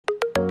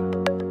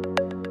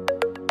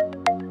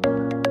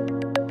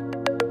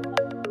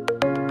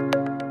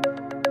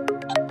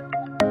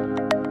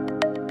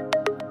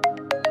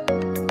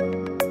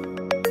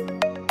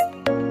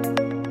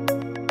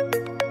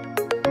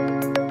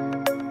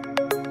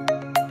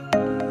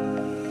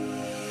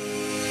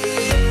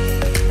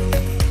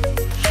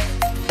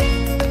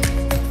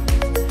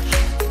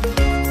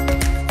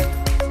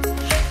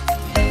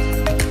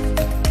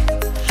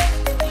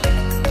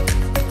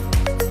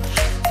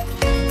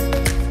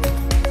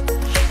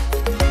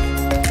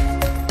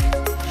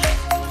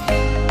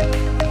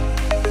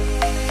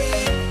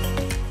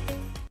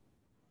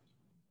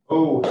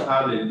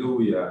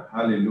Hallelujah.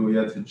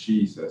 Hallelujah to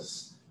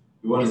Jesus.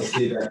 We want to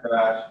say that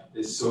God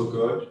is so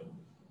good.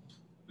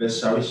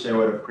 Shall we share a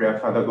word of prayer?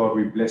 Father God,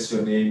 we bless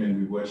your name and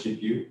we worship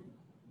you.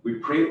 We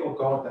pray, oh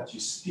God, that you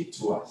speak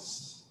to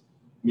us.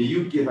 May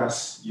you give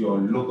us your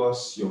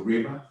logos, your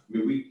rhema.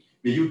 May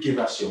you give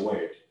us your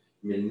word.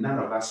 May none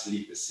of us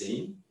live the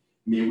same.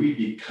 May we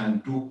be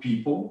can-do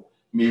people.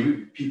 May we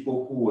be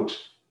people who would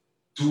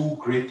do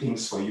great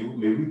things for you.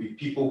 May we be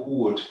people who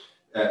would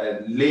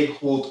lay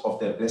hold of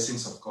the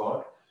blessings of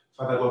God.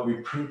 Father God, we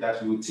pray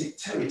that we will take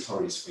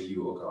territories for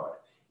you, O God,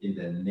 in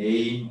the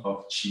name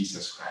of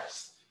Jesus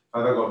Christ.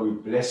 Father God, we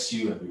bless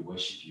you and we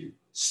worship you.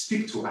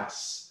 Speak to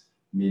us.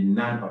 May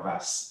none of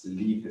us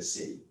live the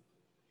same.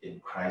 In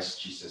Christ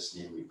Jesus'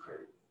 name we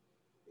pray.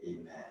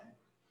 Amen.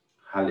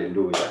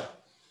 Hallelujah.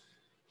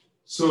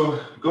 So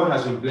God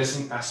has been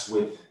blessing us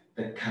with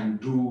the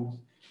can-do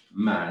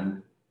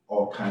man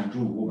or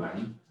can-do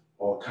woman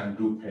or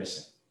can-do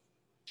person.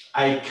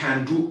 I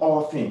can do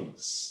all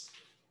things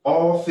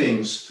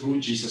through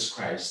Jesus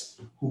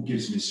Christ who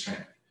gives me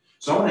strength.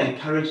 So I want to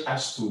encourage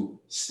us to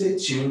stay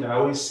tuned. I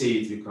always say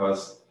it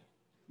because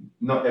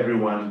not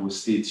everyone will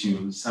stay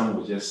tuned. Some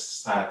will just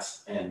start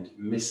and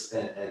miss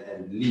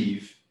and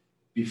leave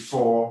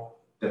before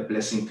the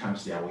blessing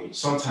comes their way.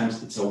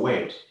 Sometimes it's a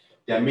word.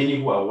 There are many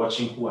who are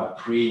watching who are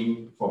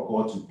praying for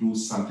God to do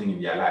something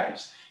in their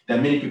lives. There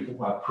are many people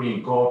who are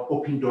praying, God,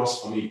 open doors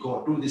for me.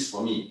 God, do this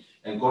for me.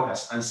 And God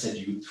has answered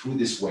you through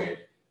this word,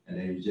 and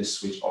then you just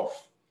switch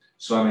off.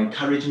 So I'm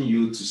encouraging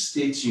you to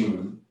stay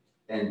tuned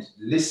and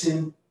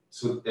listen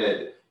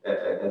to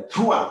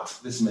throughout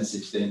this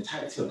message, the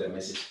entirety of the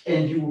message,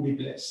 and you will be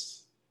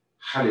blessed.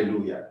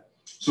 Hallelujah.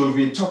 So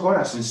God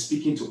has been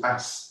speaking to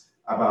us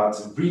about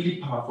really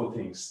powerful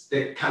things,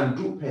 the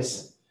can-do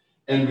person.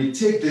 And we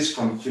take this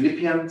from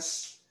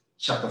Philippians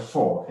chapter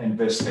 4 and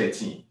verse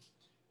 13.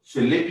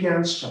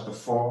 Philippians chapter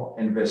 4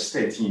 and verse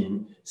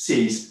 13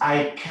 says,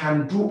 I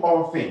can do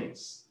all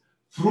things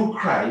through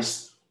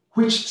Christ,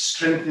 which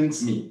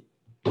strengthens me.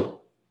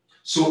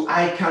 So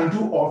I can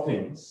do all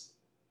things.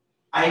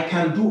 I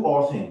can do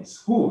all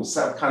things.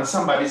 Can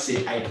somebody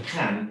say, I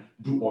can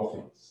do all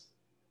things?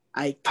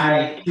 I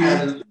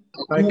can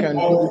do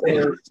all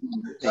things.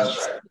 That's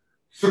right.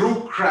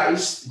 Through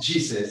Christ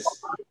Jesus,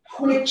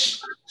 which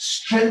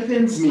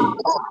strengthens me.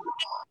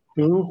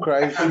 Through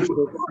Christ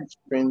which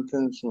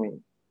strengthens me.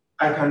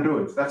 I can do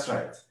it. That's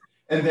right.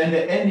 And then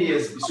the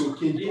NASB, so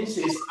King James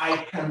says, I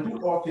can do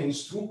all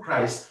things through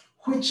Christ,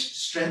 which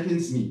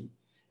strengthens me.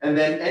 And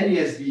then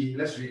NASB,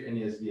 let's read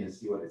NASB and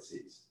see what it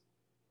says.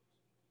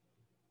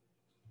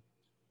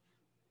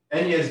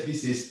 NASB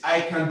says,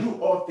 I can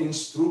do all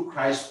things through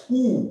Christ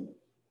who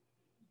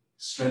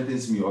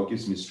strengthens me or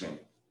gives me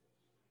strength.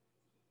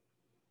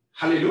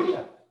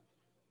 Hallelujah.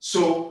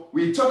 So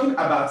we're talking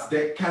about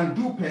the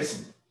can-do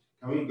person.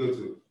 Can we go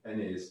to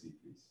NASB,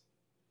 please?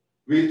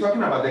 We're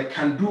talking about the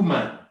can-do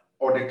man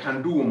or the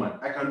can-do woman.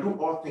 I can do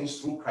all things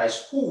through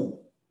Christ who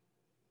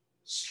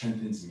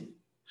strengthens me.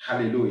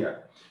 Hallelujah.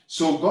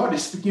 So God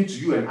is speaking to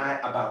you and I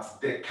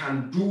about the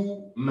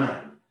can-do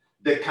man,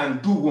 the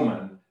can-do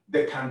woman,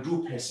 the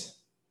can-do person.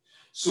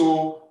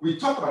 So we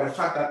talk about the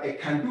fact that a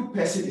can-do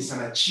person is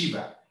an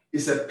achiever,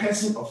 is a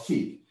person of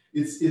faith.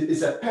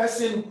 It's a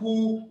person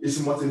who is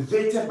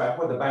motivated by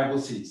what the Bible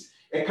says.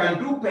 A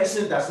can-do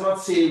person does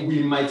not say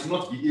we might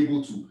not be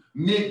able to.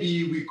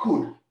 Maybe we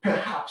could.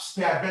 Perhaps,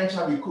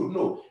 peradventure we could.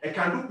 No. A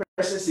can-do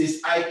person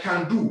says, I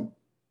can do.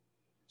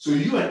 So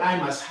you and I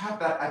must have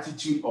that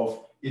attitude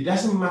of, it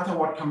doesn't matter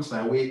what comes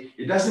my way.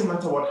 It doesn't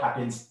matter what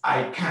happens.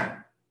 I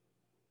can.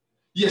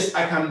 Yes,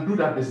 I can do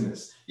that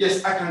business.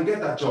 Yes, I can get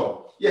that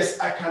job. Yes,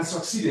 I can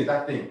succeed in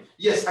that thing.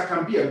 Yes, I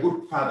can be a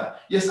good father.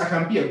 Yes, I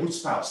can be a good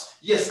spouse.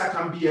 Yes, I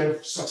can be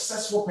a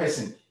successful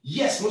person.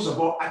 Yes, most of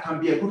all, I can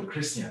be a good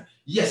Christian.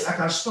 Yes, I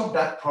can stop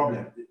that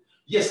problem.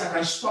 Yes, I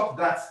can stop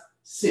that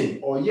sin.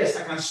 Or yes,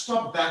 I can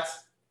stop that,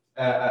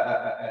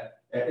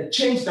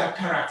 change that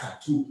character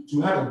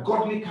to have a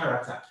godly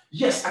character.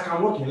 Yes, I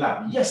can walk in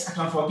love. Yes, I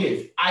can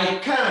forgive. I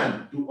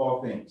can do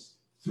all things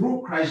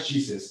through Christ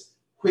Jesus,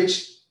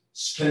 which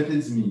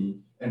strengthens me.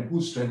 And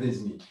who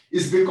strengthens me?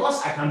 It's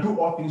because I can do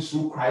all things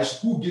through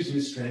Christ who gives me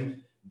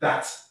strength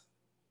that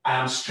I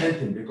am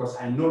strengthened, because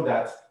I know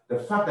that the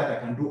fact that I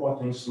can do all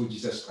things through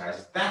Jesus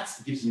Christ, that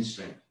gives me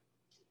strength,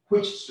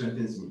 which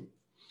strengthens me.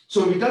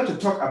 So we got to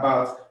talk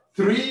about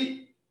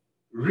 3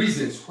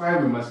 reasons why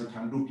we must be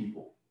can-do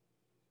people.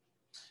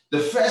 The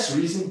first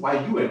reason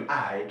why you and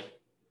I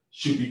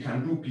should be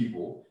can-do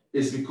people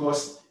is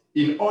because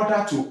in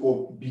order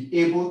to be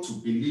able to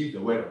believe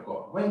the word of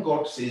God, when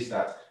God says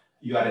that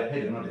you are the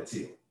head and not the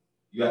tail,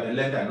 you are the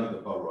lender and not the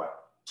borrower,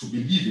 to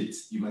believe it,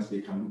 you must be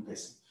a can-do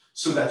person.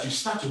 So that you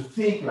start to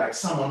think like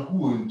someone who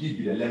will indeed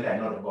be the lender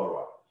and not the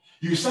borrower.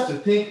 You start to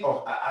think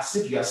of as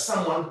if you are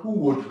someone who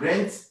would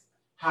rent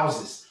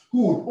houses,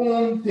 who would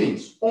own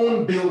things,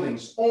 own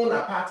buildings, own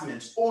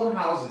apartments, own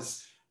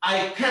houses.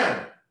 I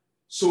can.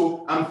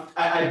 So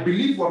I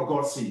believe what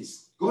God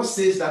says. God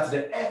says that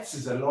the earth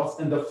is the Lord's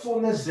and the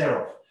fullness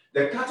thereof.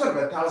 The cattle of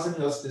 1,000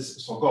 hills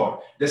is for God.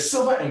 The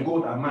silver and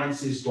gold are mine,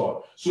 says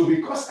God. So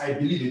because I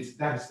believe it,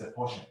 that is the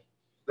portion.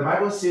 The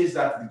Bible says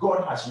that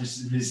God has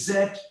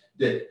reserved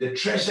the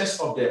treasures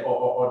of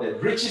or the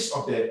riches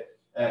of the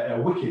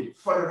wicked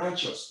for the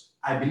righteous.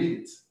 I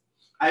believe it.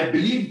 I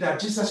believe that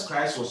Jesus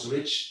Christ was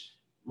rich,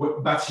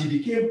 but he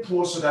became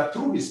poor so that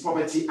through his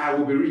poverty I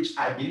will be rich.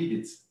 I believe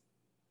it.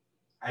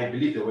 I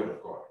believe the word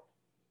of God.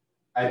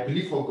 I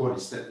believe what God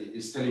is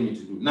telling me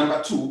to do.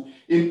 Number two,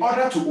 in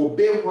order to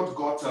obey what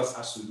God tells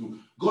us to do,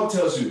 God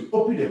tells you,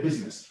 open a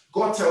business.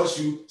 God tells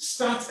you,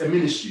 start a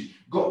ministry.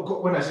 God,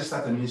 when I say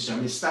start a ministry, I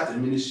mean start a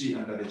ministry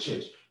under the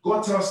church.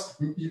 God tells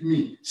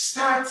me,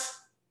 start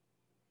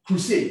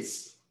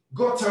crusades.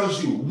 God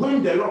tells you,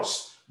 win the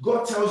lost.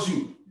 God tells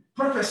you,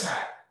 prophesy.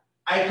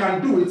 I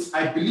can do it.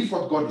 I believe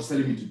what God is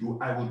telling me to do.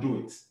 I will do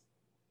it.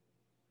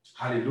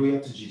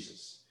 Hallelujah to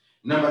Jesus.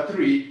 Number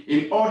three,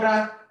 in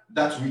order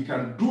that we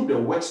can do the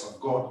works of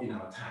God in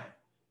our time,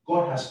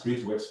 God has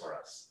great works for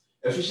us.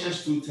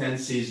 Ephesians 2:10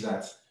 says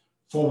that,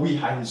 for we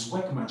are his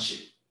workmanship,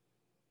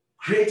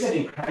 created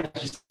in Christ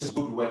Jesus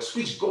good works,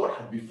 which God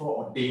had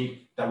before ordained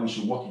that we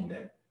should walk in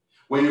them.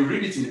 When you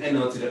read it in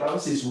NLT, the Bible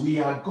says, we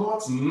are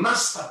God's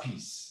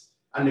masterpiece,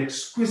 an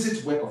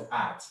exquisite work of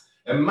art.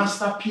 A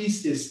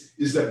masterpiece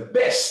is the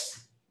best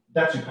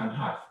that you can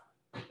have.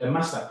 A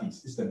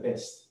masterpiece is the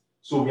best.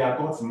 So we are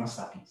God's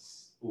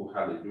masterpiece. Oh,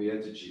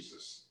 hallelujah to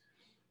Jesus.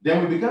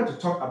 Then we began to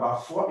talk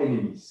about 4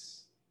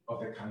 enemies of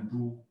the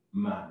can-do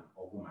man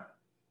or woman.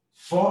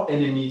 4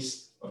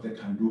 enemies of the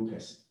can-do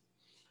person.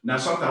 Now,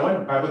 sometimes when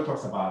the Bible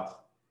talks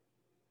about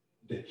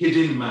the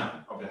hidden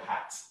man of the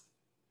heart,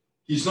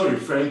 he's not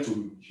referring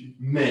to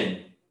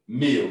men,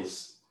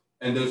 males,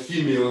 and the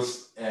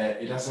females,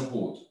 it doesn't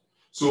hold.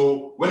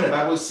 So when the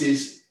Bible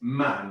says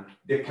man,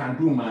 the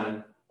can-do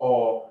man,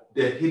 or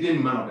the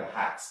hidden man of the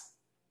heart,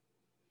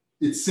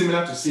 it's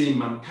similar to saying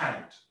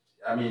mankind.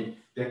 I mean,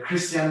 the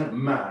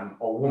Christian man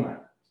or woman.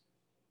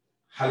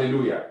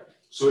 Hallelujah.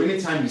 So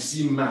anytime you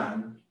see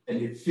man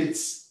and it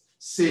fits,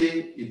 say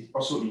it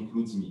also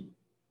includes me.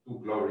 Oh,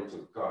 glory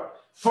to God.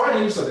 4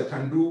 enemies of the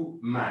can-do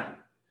man.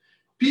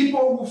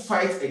 People who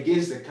fight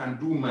against the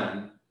can-do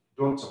man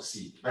don't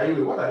succeed. By the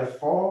way, what are the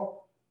 4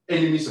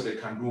 enemies of the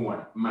can-do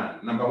man?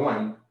 Number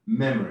 1,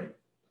 memory.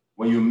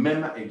 When you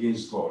murmur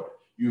against God,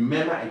 you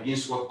murmur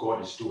against what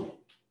God is doing,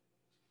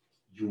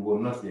 you will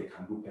not be a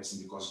can-do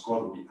person because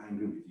God will be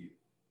angry with you.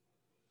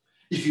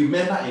 If you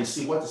murmur and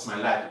say, what is my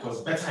life? It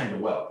was better in the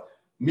world.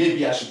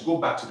 Maybe I should go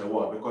back to the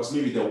world because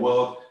maybe the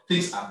world,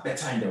 things are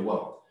better in the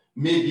world.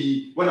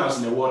 Maybe when I was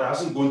in the world, I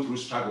wasn't going through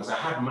struggles. I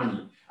had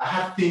money. I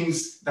had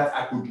things that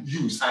I could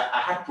use.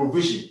 I had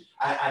provision.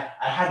 I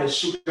had a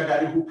sugar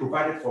daddy who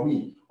provided for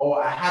me.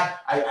 Or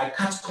I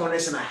cut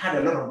corners and I had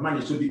a lot of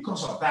money. So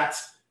because of that,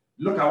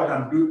 look at what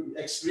I'm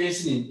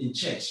experiencing in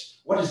church.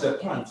 What is the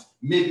point?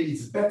 Maybe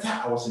it's better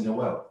I was in the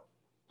world.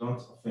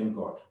 Don't offend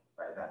God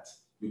by that.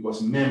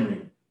 Because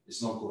memory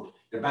is not good.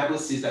 The Bible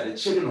says that the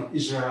children of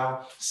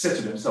Israel said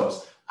to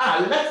themselves,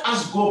 let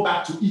us go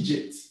back to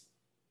Egypt.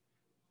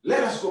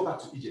 Let us go back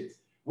to Egypt.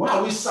 Why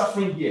are we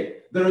suffering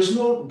here? There is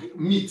no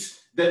meat.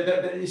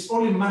 There is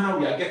only manna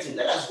we are getting.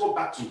 Let us go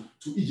back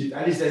to Egypt.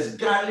 At least there's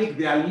garlic,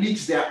 there are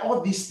leeks, there are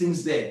all these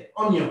things there,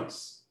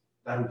 onions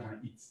that we can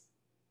eat.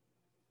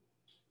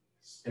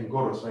 And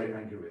God was very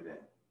angry with them.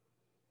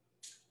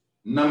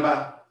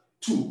 Number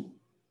 2,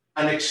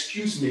 an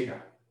excuse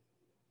maker.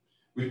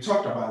 We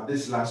talked about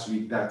this last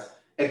week, that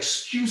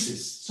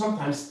excuses,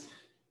 sometimes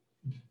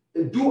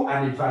do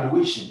an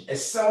evaluation, a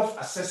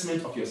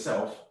self-assessment of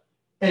yourself,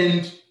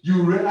 and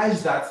you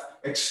realize that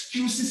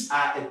excuses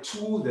are a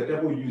tool the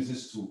devil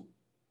uses to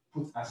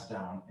put us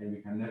down, and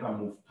we can never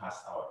move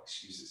past our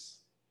excuses.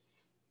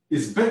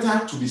 It's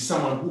better to be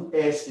someone who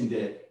errs in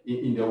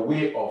the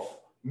way of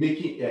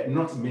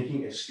not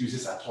making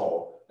excuses at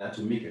all than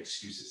to make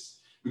excuses.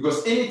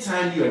 Because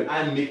anytime you and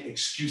I make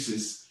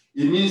excuses,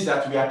 it means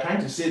that we are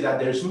trying to say that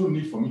there is no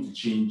need for me to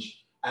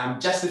change.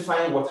 I'm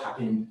justifying what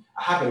happened.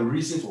 I have a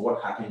reason for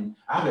what happened.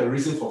 I have a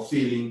reason for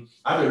failing.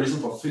 I have a reason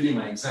for failing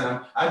my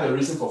exam. I have a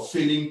reason for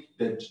failing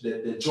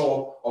the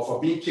job, or for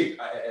being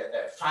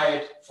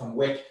fired from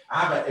work. I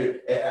have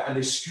an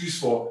excuse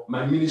for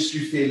my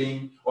ministry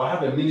failing, or I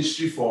have a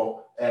ministry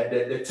for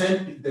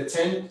the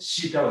 10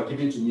 sheep that were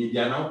given to me.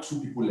 There are now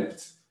 2 people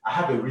left. I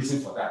have a reason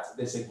for that.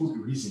 There's a good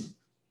reason.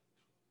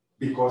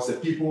 Because the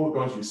people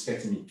don't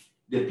respect me.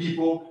 The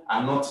people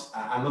are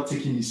not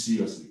taking me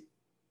seriously.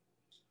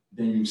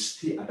 Then you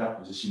stay at that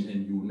position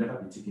and you will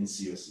never be taken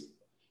seriously.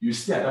 You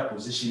stay at that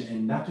position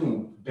and nothing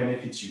will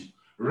benefit you.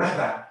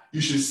 Rather,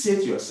 you should say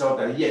to yourself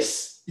that,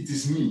 yes, it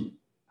is me.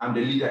 I'm the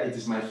leader. It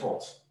is my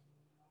fault.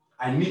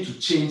 I need to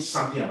change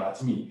something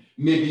about me.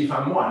 Maybe if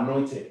I'm more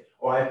anointed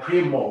or I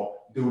pray more,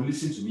 they will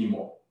listen to me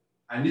more.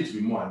 I need to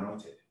be more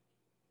anointed.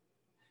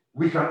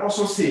 We can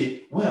also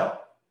say,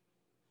 well,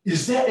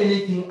 is there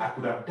anything I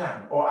could have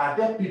done? Or are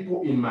there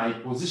people in my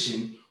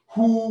position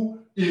who,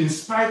 in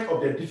spite of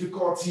the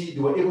difficulty,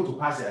 they were able to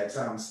pass their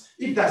exams?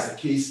 If that's the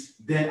case,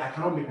 then I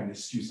cannot make an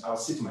excuse. I'll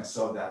say to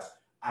myself that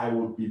I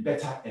will be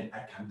better and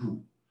I can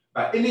do.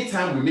 But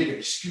anytime we make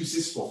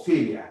excuses for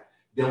failure,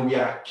 then we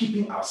are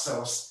keeping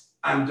ourselves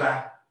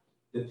under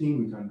the thing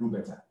we can do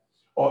better.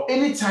 Or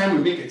anytime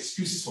we make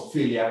excuses for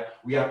failure,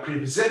 we are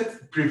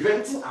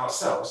preventing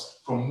ourselves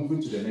from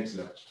moving to the next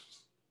level.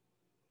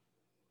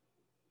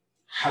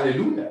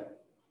 Hallelujah.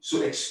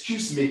 So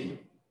excuse making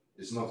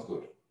is not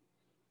good.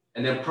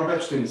 And then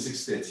Proverbs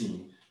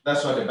 26:13,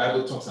 that's what the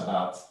Bible talks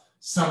about.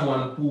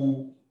 Someone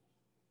who,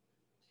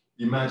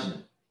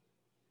 imagine,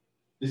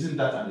 isn't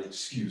that an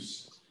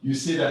excuse? You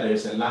say that there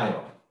is a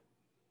lion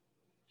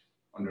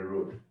on the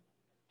road.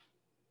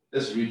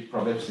 Let's read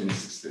Proverbs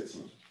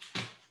 26:13.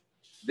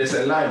 There's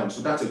a lion,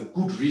 so that's a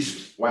good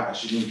reason why I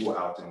shouldn't go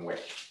out and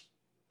work.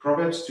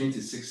 Proverbs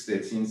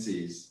 26:13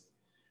 says,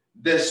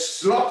 the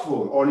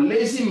slothful or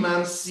lazy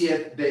man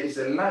saith, there is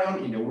a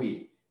lion in the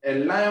way. A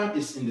lion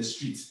is in the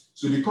street.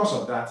 So because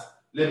of that,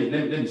 let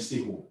me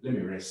stay home. Let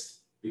me rest.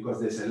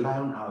 Because there's a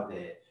lion out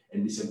there,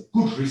 and it's a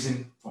good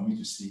reason for me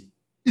to stay.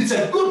 It's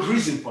a good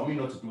reason for me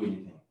not to do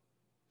anything.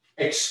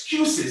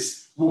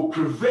 Excuses will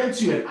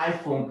prevent you and I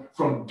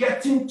from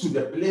getting to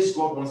the place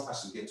God wants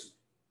us to get to.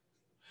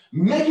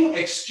 Making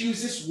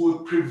excuses will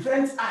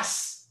prevent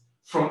us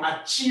from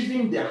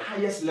achieving the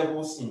highest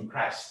levels in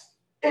Christ.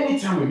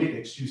 Anytime we make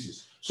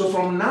excuses. So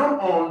from now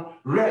on,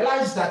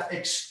 realize that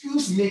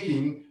excuse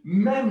making,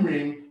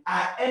 murmuring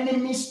are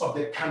enemies of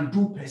the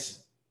can-do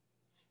person.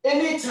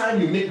 Anytime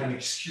you make an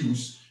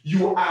excuse,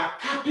 you are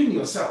capping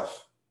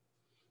yourself.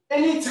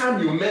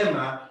 Anytime you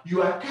murmur,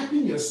 you are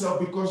capping yourself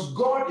because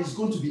God is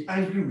going to be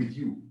angry with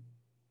you.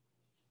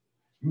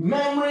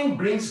 Murmuring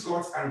brings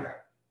God's anger.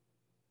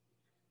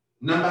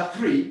 Number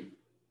 3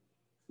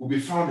 will be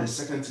found in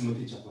 2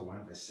 Timothy chapter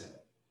 1, verse 7.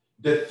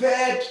 The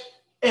third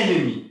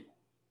enemy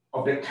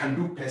of the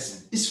can-do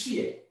person is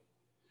fear.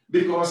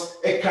 Because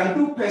a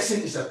can-do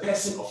person is a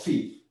person of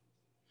faith.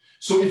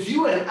 So if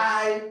you and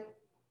I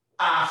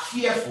are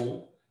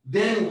fearful,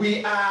 then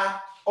we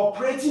are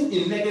operating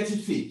in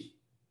negative faith.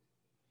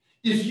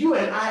 If you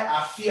and I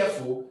are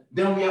fearful,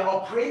 then we are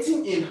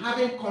operating in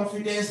having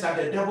confidence that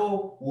the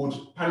devil would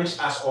punish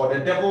us, or the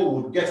devil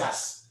would get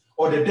us,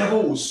 or the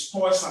devil will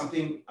spoil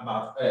something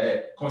about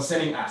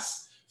concerning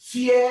us.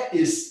 Fear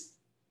is,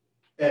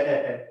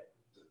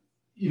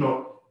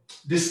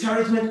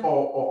 discouragement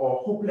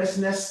or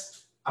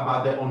hopelessness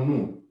about the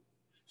unknown.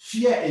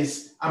 Fear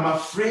is, I'm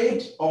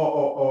afraid,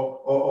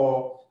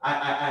 or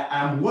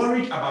I'm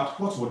worried about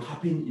what will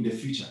happen in the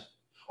future.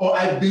 Or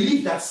I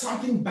believe that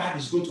something bad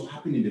is going to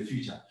happen in the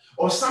future.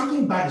 Or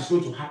something bad is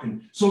going to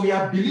happen. So we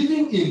are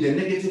believing in the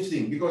negative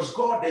thing because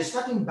there's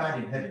nothing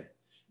bad in heaven.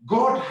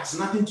 God has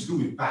nothing to do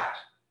with bad,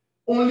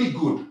 only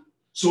good.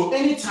 So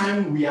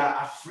anytime we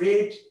are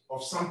afraid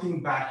of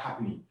something bad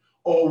happening,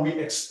 or we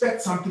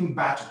expect something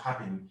bad to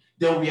happen,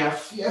 then we are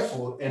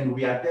fearful and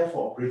we are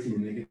therefore operating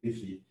in negative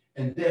faith,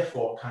 and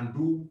therefore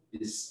can-do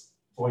is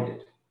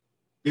voided.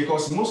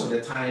 Because most of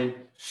the time,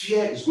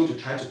 fear is going to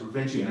try to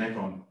prevent you and I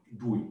from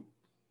doing.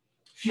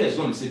 Fear is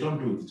going to say, don't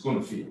do it, it's going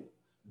to fail.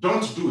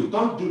 Don't do it,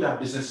 don't do that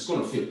business, it's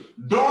going to fail.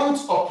 Don't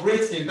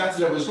operate in that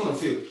level, it's going to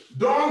fail.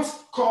 Don't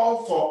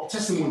call for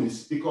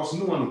testimonies because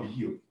no one will be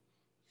healed.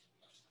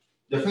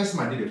 The first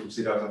time I did a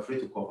crusade, I was afraid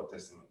to call for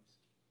testimonies.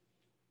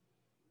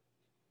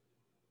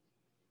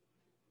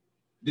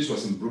 This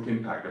was in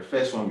Brooklyn Park, the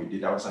first one we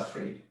did, I was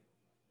afraid.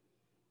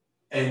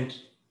 And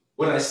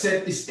when I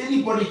said, is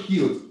anybody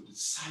healed?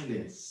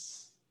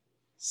 Silence.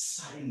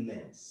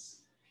 Silence.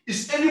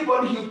 Is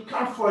anybody healed?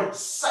 Come for it.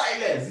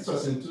 Silence. This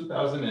was in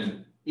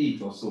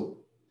 2008 or so.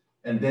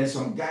 And then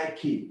some guy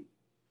came.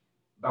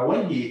 But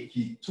when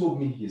he told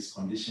me his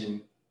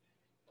condition,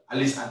 at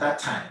least at that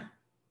time,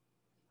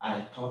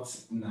 I thought,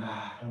 nah,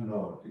 I don't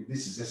know.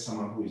 This is just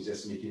someone who is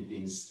just making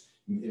things,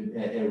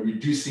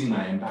 reducing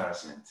my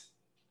embarrassment.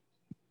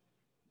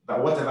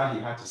 But whatever he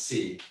had to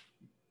say,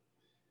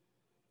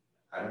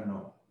 I don't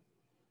know.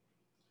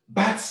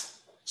 But,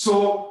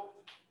 so,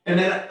 and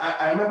then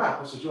I remember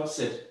Apostle Joel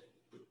said,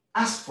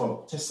 ask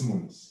for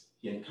testimonies.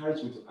 He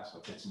encouraged me to ask for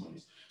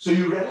testimonies. So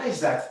you realize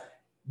that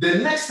the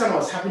next time I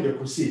was having the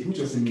crusade, which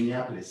was in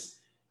Minneapolis,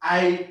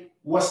 I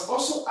was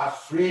also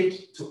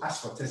afraid to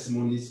ask for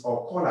testimonies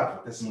or call out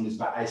for testimonies,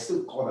 but I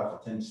still called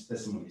out for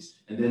testimonies.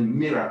 And then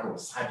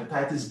miracles,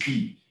 hepatitis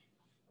B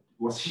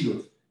was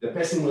healed. The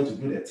person went to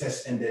do the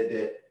test, and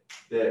the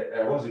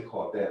what's it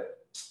called? The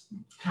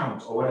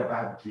count or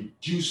whatever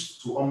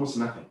reduced to almost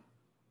nothing.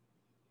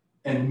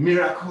 And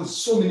miracles,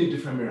 so many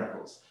different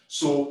miracles.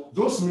 So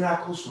those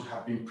miracles would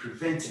have been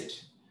prevented.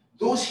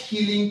 Those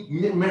healing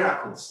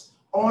miracles,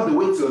 all the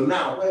way till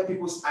now, where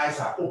people's eyes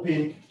are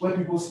open, where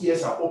people's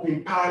ears are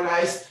open,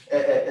 paralyzed,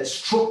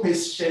 stroke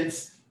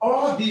patients,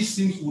 all these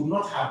things would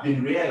not have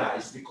been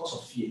realized because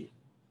of fear.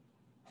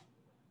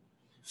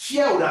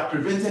 Fear would have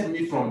prevented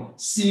me from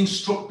seeing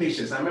stroke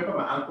patients. I remember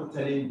my uncle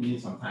telling me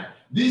sometime,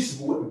 these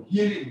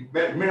healing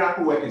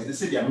miracle workers, they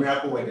say they are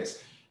miracle workers.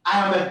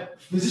 I am a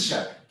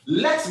physician.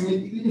 Let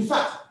me, in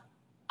fact,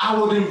 I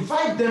would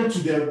invite them to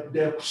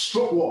the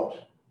stroke ward.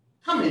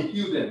 Come and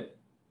heal them.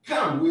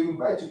 Come, we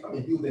invite you, come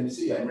and heal them. You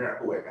say you're a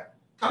miracle worker.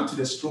 Come to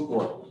the stroke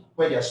ward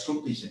where there are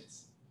stroke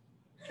patients.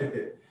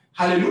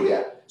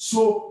 Hallelujah.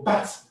 So,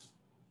 but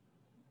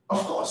of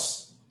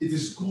course, it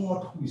is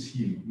God who is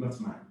healing, not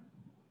man.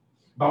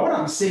 But what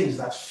I'm saying is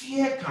that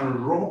fear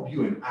can rob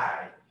you and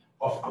I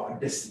of our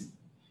destiny.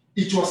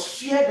 It was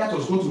fear that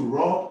was going to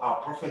rob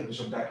our prophet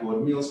Bishop Dag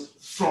Heward-Mills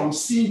from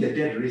seeing the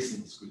dead raised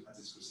at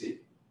his crusade.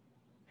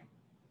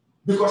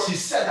 Because he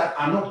said that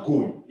I'm not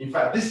going. In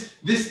fact,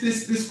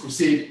 this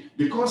crusade,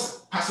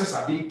 because pastors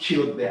are being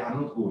killed, they are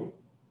not going.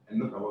 And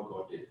look at what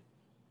God did.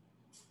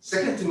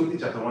 2 Timothy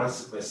chapter 1,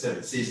 verse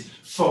 7 says,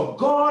 "For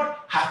God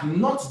hath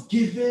not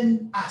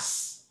given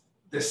us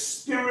the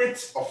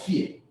spirit of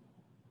fear,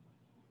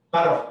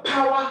 but of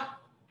power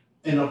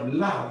and of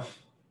love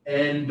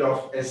and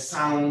of a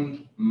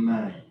sound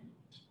mind."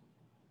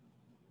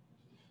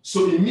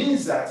 So it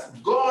means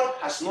that God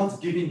has not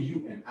given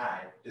you and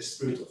I the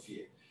spirit of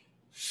fear.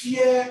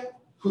 Fear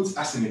puts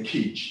us in a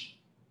cage,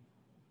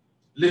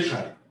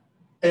 literally.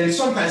 And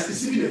sometimes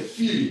it's even a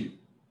feeling,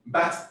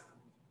 but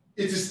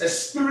it is a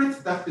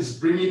spirit that is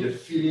bringing the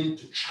feeling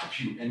to trap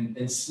you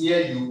and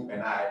snare you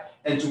and I,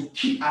 and to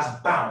keep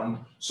us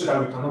bound so that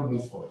we cannot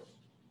move forward.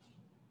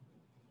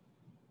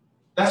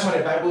 That's why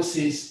the Bible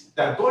says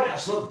that God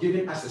has not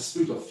given us a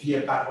spirit of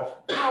fear, but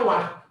of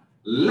power,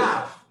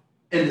 love,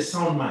 and a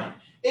sound mind.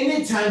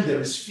 Anytime there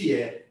is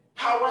fear,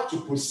 power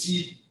to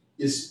proceed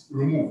is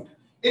removed.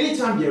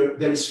 Anytime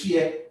there is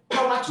fear,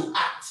 power to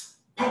act,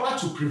 power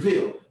to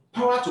prevail,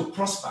 power to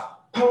prosper,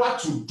 power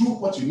to do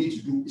what you need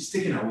to do is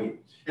taken away.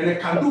 And a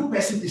can-do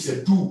person is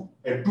a doer,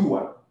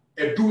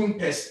 a doing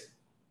person.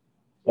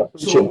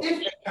 So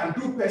if a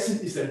can-do person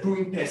is a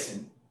doing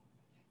person,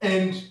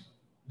 and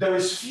there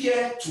is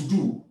fear to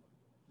do,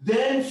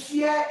 then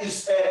fear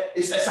is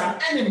an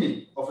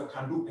enemy of a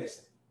can-do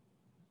person.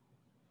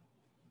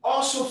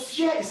 Also,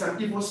 fear is an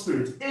evil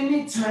spirit.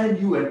 Anytime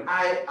you and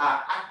I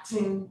are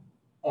acting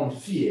on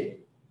fear,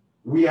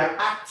 we are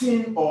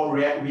acting, or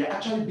we are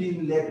actually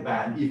being led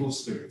by an evil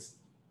spirit.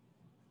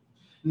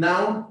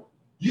 Now,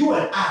 you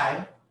and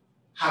I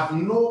have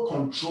no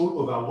control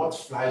over what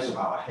flies over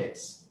our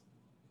heads.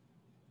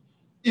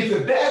 If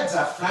the birds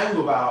are flying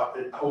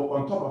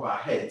on top of our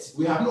heads,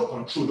 we have no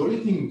control. The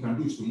only thing we can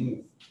do is to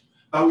move.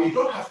 But we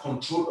don't have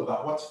control over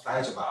what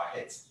flies over our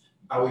heads,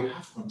 but we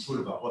have control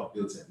over what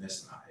builds a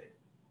nest in our head.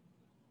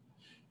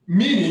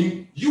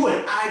 Meaning, you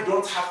and I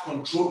don't have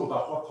control over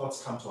what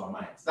thoughts come to our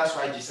minds. That's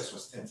why Jesus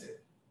was tempted.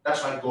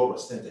 That's why God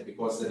was tempted,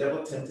 because the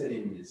devil tempted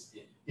him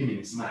in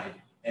his mind,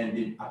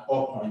 and at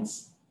all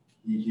points,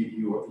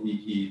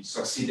 he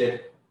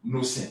succeeded,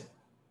 no sin.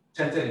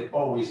 Tempted in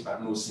all ways,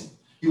 but no sin.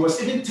 He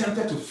was even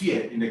tempted to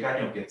fear in the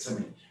Garden of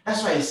Gethsemane.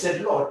 That's why he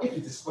said, "Lord, if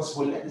it is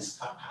possible, let this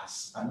cup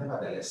pass, but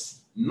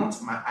nevertheless, not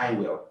as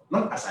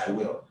I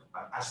will,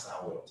 but as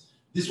thou wilt."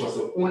 This was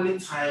the only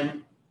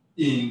time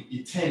in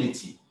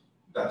eternity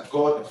that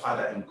God the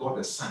Father and God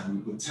the Son,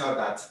 we could tell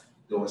that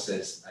there was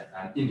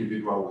an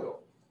individual will.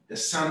 The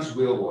Son's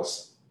will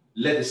was,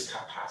 "Let this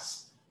cup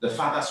pass." The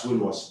Father's will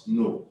was,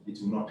 "No, it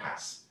will not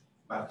pass."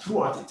 But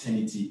throughout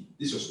eternity,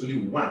 this was only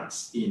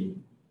once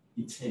in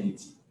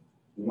eternity,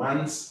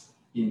 once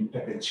in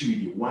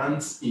perpetuity,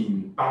 once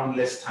in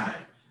boundless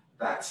time,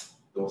 that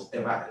there was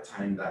ever a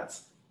time that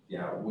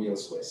their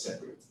wills were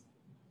separate.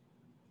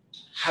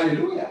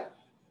 Hallelujah.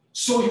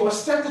 So he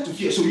was tempted to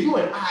fear. So you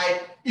and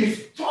I,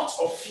 if thoughts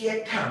of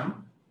fear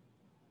come,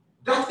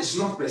 that is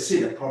not per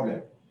se the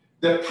problem.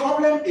 The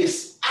problem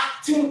is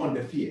acting on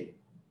the fear.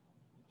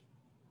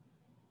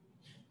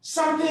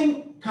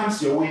 Something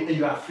comes your way and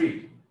you are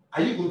afraid.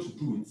 Are you going to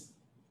do it?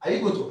 Are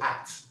you going to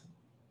act?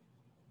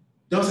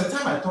 There was a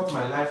time I thought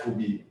my life would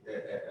be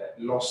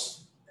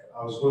lost.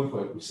 I was going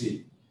for a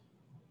crusade.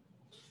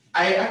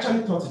 I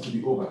actually thought it would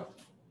be over.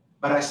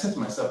 But I said to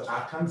myself,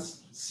 I can't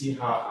see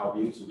how I'll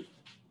be able to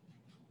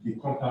be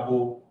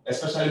comfortable,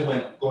 especially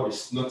when God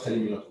is not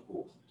telling me not to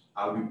go.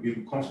 I'll be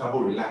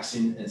comfortable,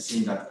 relaxing, and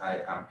seeing that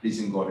I am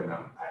pleasing God, and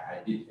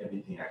I did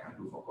everything I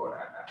can do for God.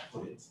 I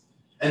put it.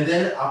 And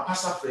then our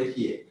Pastor Fred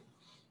here,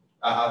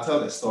 I'll tell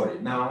the story.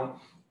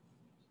 Now,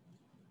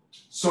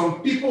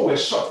 some people were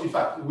shot. In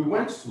fact, we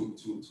went to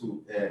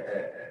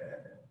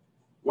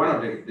one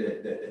of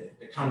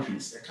the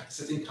countries, a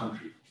certain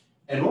country.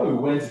 And when we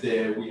went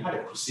there, we had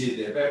a crusade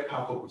there, a very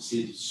powerful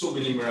crusade, so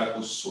many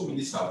miracles, so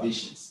many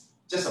salvations.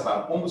 Just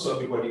about almost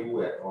everybody who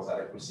was at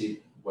the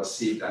crusade was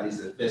saved, at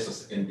least the first or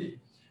second day.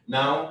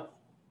 Now,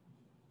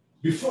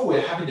 before we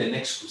were having the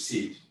next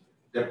crusade,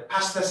 the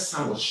pastor's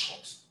son was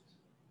shot.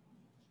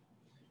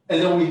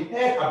 And then we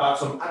heard about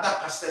some other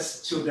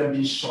pastors' children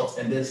being shot,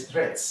 and there's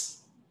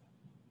threats.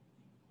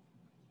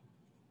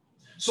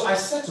 So I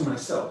said to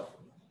myself,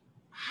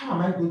 how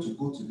am I going to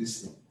go to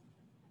this thing?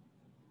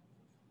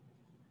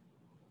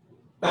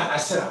 But I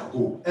said I'll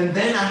go. And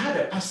then I had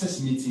a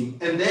pastor's meeting,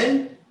 and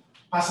then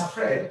Pastor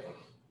Fred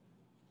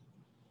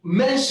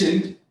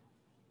mentioned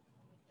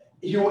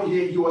he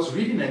was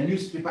reading a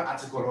newspaper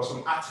article or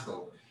some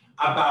article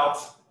about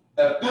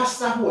a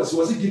pastor who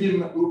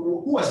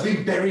was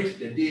being buried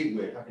the day we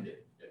were having the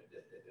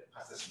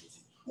pastor's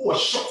meeting, who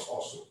was shot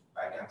also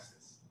by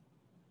gangsters.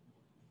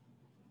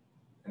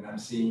 And I'm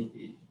saying,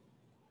 hey,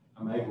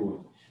 am I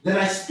going? Then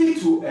I speak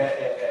to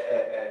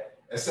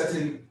a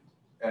certain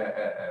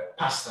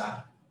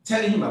pastor,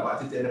 telling him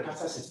about it, and the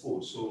pastor says,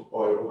 oh, so,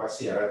 or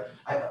overseer,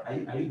 are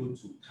you going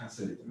to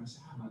cancel it? And I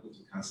said, how am I going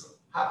to cancel it?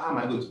 How am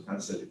I going to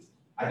cancel it?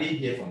 I didn't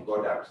hear from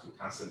God that I was to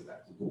cancel it,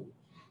 to go.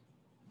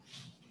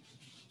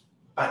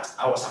 But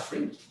I was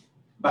afraid.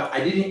 But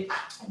I didn't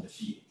act on the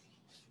fear.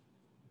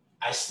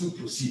 I still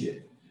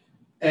proceeded.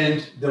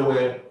 And there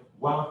were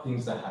wild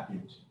things that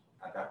happened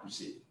at that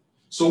crusade.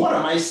 So what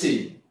am I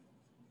saying?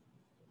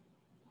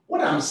 What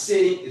I'm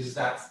saying is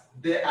that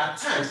there are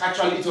times,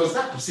 actually, it was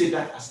that crusade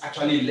that has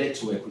actually led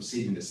to a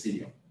crusade in the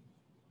stadium.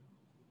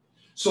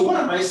 So what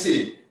am I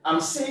saying? I'm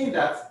saying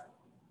that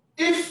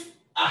if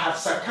I have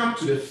succumbed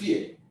to the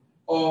fear,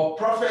 or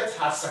prophet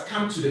has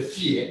succumbed to the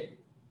fear,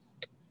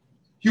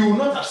 he will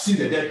not have seen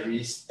the dead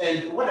raised,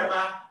 and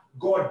whatever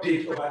God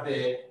did over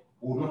there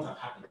will not have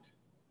happened.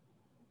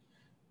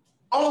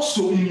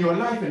 Also, in your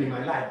life and in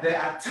my life,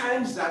 there are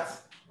times that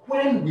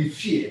when we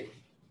fear,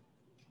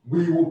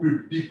 we will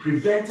be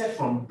prevented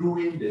from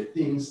doing the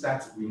things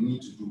that we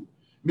need to do.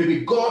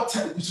 Maybe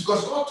it's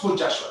because God told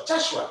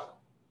Joshua,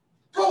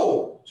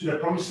 go to the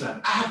promised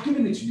land. I have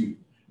given it to you.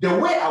 The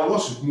way I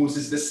was with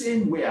Moses, the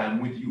same way I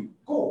am with you.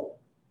 Go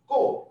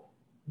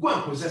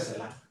and possess the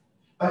land.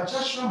 But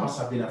Joshua must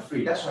have been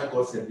afraid. That's why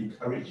God said, be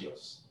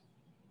courageous.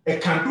 A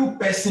can-do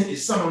person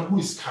is someone who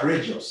is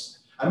courageous.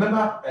 I remember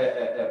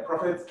a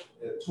prophet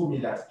told me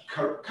that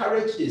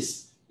courage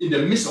is, in the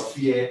midst of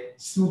fear,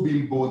 still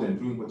being bold and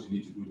doing what you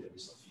need to do in the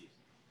midst of fear.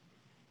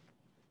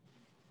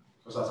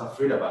 Because I was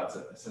afraid about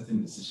a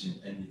certain decision,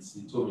 and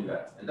he told me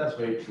that. And that's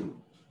very true.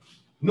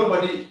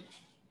 Nobody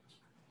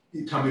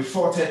can be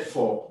faulted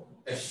for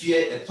a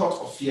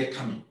thought of fear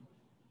coming.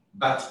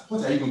 But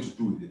what are you going to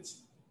do with it?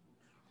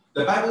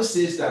 The Bible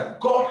says that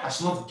God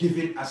has not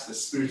given us the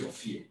spirit of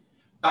fear,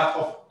 but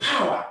of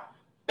power.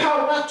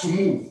 Power to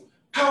move,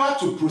 power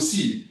to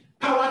proceed,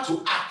 power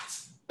to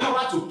act,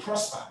 power to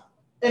prosper,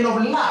 and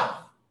of love.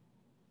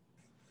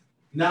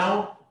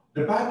 Now,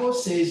 the Bible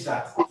says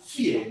that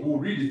fear, we'll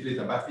read it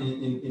later, but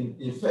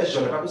in 1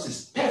 John, the Bible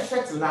says,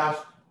 perfect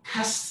love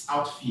casts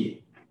out fear.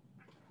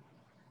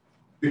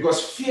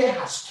 Because fear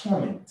has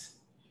torment.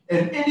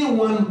 And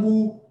anyone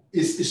who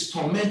is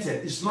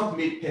tormented is not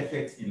made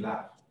perfect in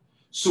love.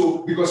 So,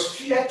 because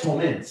fear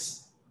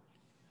torments,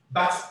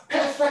 but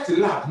perfect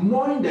love,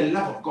 knowing the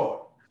love of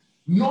God,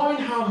 knowing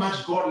how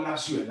much God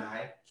loves you and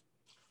I,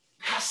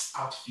 casts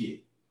out fear.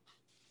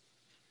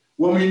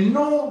 When we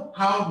know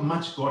how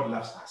much God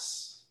loves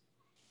us,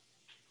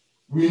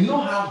 we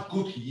know how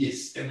good he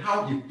is and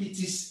how he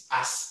pities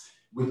us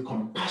with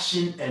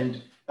compassion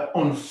and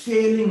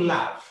unfailing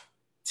love,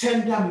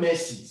 tender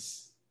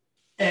mercies,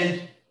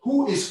 and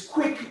who is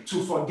quick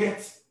to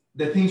forget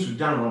the things we've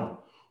done wrong,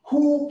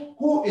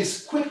 who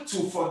is quick to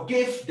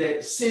forgive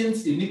the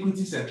sins,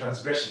 iniquities, and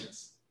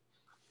transgressions,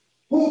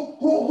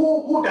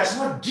 who does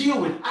not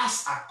deal with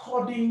us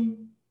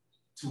according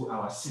to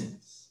our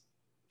sins,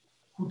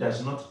 who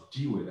does not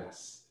deal with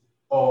us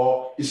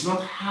or is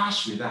not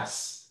harsh with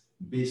us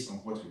based on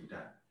what we've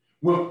done.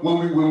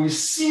 When we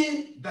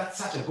see that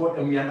such a God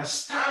and we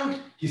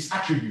understand his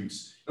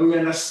attributes and we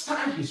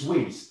understand his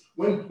ways,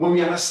 when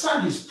we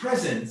understand his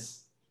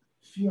presence,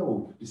 fear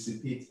will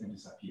dissipate and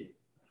disappear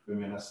when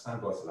we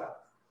understand God's love.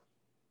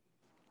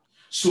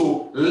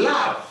 So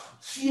love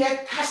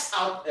casts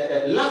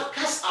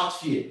out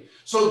fear.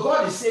 So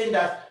God is saying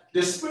that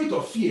the spirit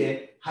of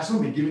fear has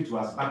not been given to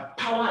us, but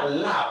power,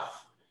 love.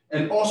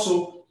 And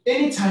also,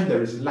 anytime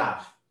there is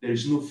love, there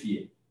is no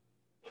fear.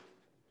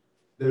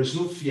 There is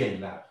no fear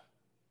in love.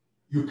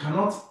 You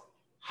cannot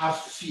have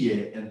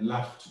fear and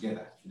love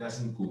together. It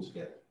doesn't go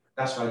together.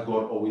 That's why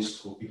God always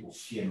told people,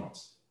 fear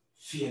not.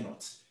 Fear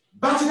not.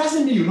 But it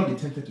doesn't mean you'll not be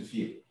tempted to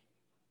fear.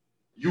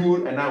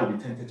 You and I will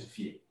be tempted to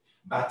fear.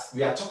 But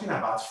we are talking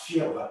about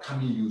fear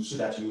overcoming you so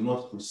that you will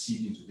not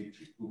proceed into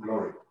victory, to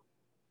glory.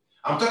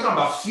 I'm talking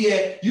about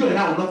fear. You and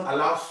I will not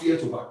allow fear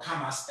to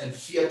overcome us and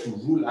fear to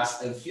rule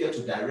us and fear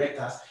to direct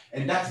us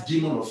and that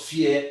demon of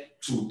fear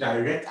to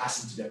direct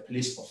us into the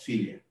place of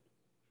failure.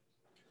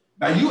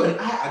 But you and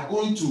I are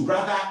going to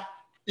rather,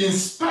 in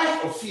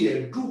spite of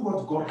fear, do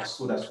what God has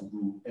told us to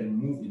do and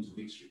move into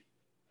victory.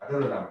 I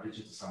don't know that I'm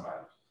preaching to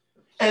somebody.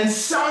 And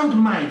sound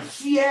mind,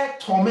 fear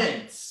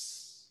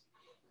torments.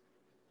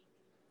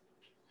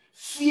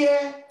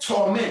 Fear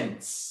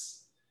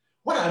torments.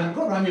 What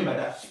do I mean by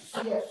that?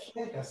 Fear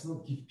does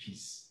not give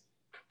peace.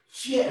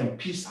 Fear and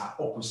peace are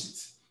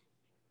opposite.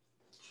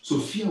 So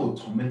fear will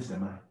torment the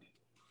mind.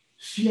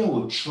 Fear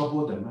will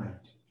trouble the mind.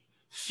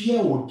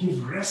 Fear will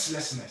give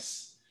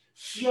restlessness.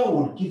 Fear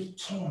will give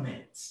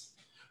torment.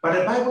 But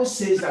the Bible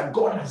says that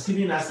God has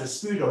given us the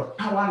spirit of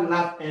power,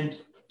 love, and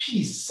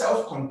peace,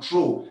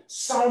 self-control,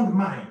 sound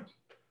mind.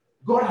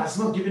 God has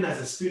not given us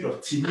a spirit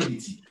of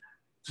timidity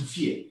to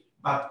fear,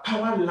 but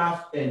power,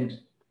 love, and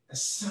a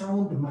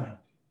sound mind,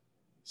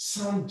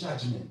 sound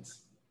judgment.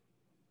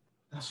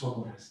 That's what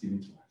God has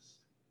given to us.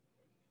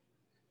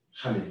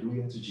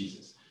 Hallelujah to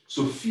Jesus.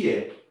 So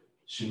fear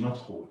should not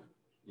hold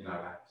in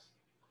our lives.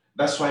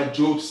 That's why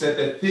Job said,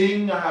 the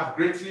thing I have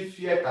greatly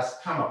feared has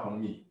come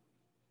upon me.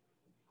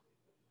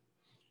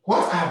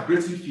 What I have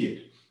greatly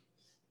feared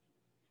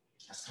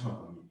has come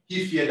upon me.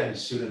 He feared that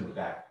his children would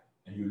die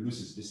and he would lose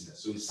his business.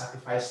 So he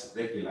sacrificed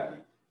regularly,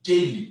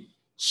 daily,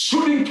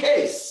 should in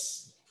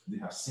case they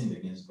have sinned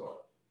against God.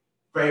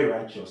 Very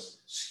righteous,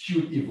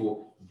 skewed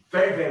evil,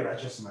 very, very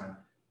righteous man,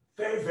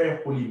 very,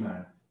 very holy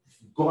man.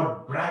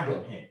 God bragged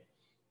on him,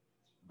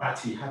 but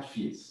he had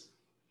fears.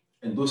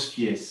 And those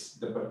fears,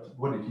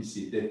 what did he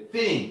say? The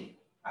thing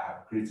I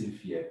have greatly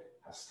feared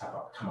has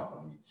come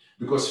upon me.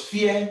 Because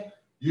fear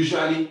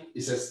usually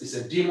is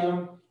a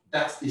demon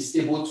that is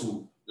able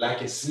to,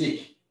 like a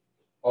snake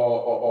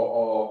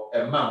or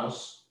a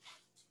mouse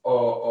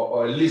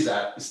or a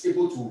lizard, is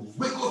able to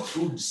wiggle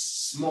through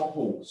small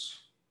holes,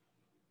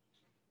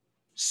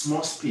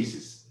 small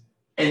spaces,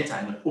 enter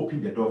and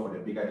open the door for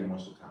the bigger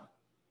demons to come.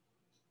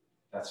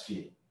 That's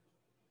fear.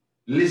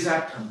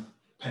 Lizard can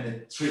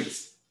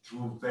penetrate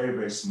through very,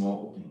 very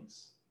small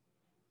openings.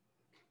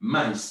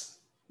 Mice,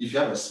 if you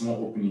have a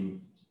small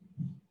opening,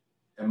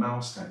 a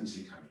mouse can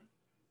easily come in.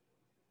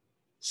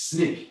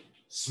 Snake,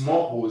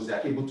 small holes, they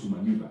are able to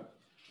maneuver.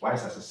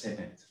 Wise as a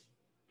serpent.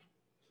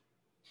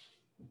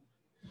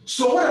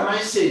 So what am I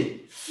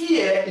saying?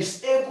 Fear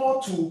is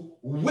able to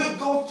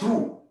wiggle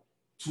through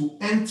to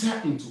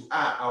enter into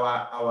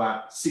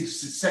our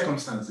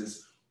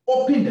circumstances,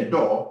 open the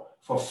door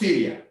for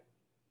failure,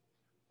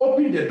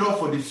 open the door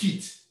for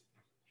defeat,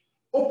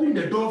 open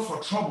the door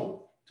for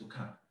trouble to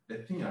come. The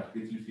thing I've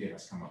greatly feared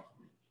has come up.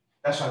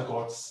 That's why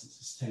God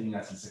is telling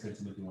us in 2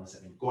 Timothy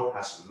 1:7, God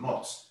has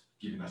not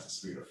given us a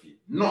spirit of fear,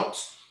 not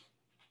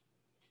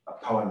a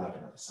power, love,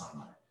 and a sound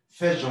mind.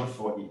 1 John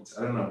 4:8.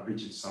 I don't know, I'm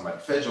preaching to somebody.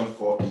 1 John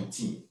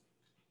 4:18.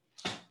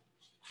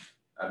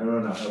 I don't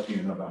know if I'm helping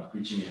you, but I'm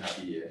preaching it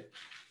happy here.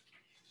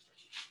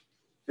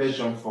 1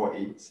 John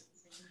 4:8.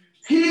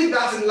 He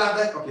that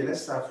loveth, okay,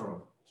 let's start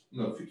from,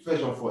 1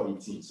 John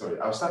 4:18. Sorry,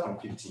 I'll start from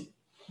 15.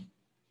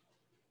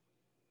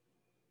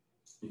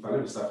 If I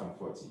let me start from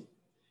 14.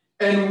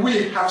 And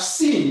we have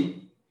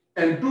seen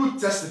and do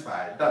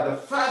testify that the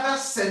Father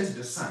sent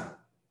the Son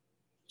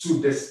to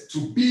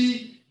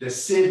be the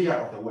Savior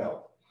of the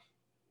world.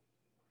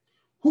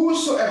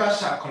 Whosoever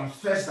shall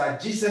confess that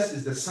Jesus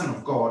is the Son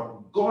of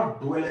God, God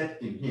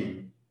dwelleth in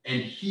him,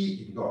 and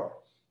he in God.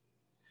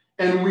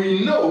 And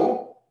we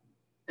know,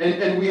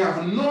 and we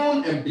have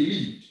known and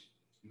believed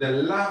the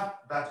love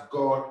that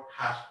God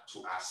hath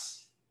to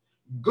us.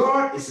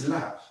 God is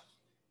love,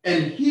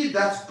 and he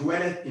that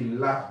dwelleth in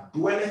love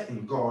dwelleth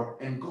in God,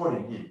 and God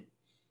in him.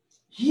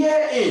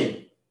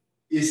 Herein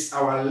is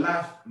our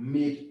love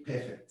made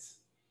perfect,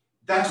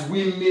 that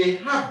we may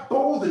have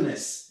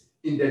boldness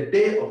in the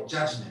day of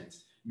judgment,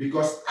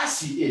 because as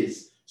he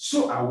is,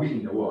 so are we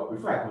in the world.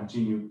 Before I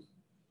continue,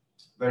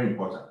 very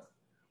important.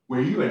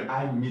 When you and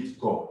I meet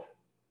God,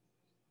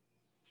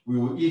 we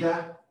will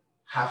either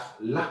have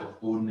lack of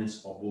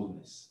boldness or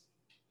boldness.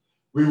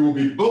 We will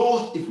be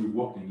bold if we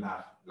walk in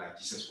love, like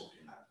Jesus walked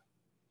in love.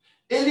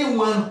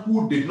 Anyone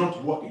who did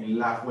not walk in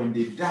love, when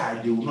they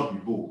die, they will not be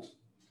bold.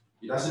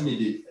 It doesn't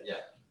mean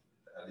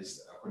at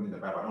least according to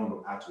the Bible, I don't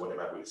want to add to what the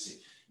Bible is saying.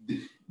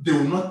 They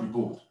will not be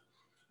bold.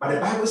 But the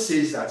Bible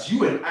says that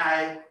you and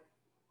I,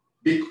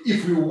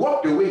 if we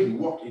walk the way we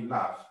walk in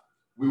love,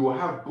 we will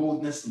have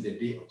boldness in the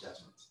day of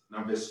judgment.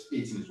 Now, verse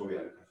 18 is what we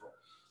are looking for.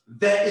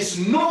 There is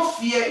no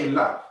fear in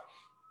love,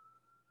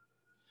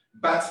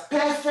 but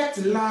perfect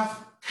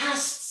love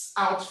casts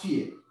out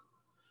fear,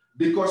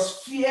 because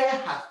fear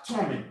hath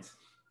torment.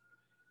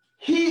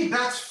 He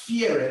that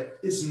feareth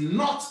is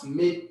not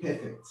made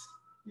perfect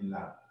in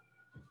love.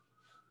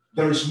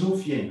 There is no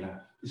fear in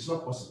love. It's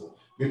not possible,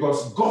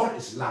 because God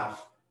is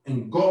love,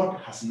 and God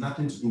has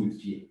nothing to do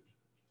with fear.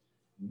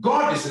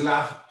 God is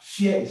love,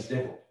 fear is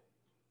devil,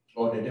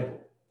 or the devil,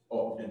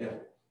 or of the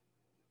devil.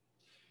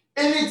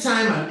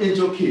 Anytime an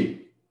angel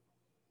came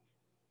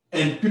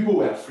and people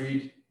were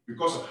afraid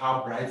because of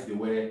how bright they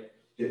were,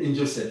 the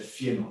angel said,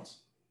 fear not.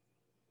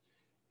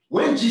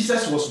 When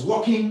Jesus was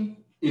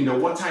walking in the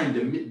water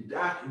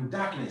in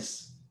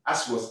darkness,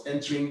 as he was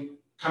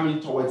coming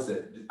towards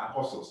the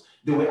apostles,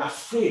 they were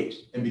afraid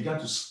and began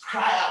to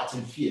cry out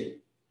in fear.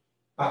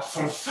 But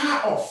from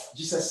far off,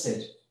 Jesus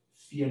said,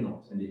 fear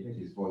not. And they heard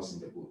his voice in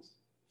the boat.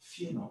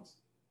 Fear not.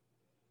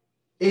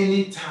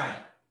 Anytime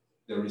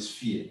there is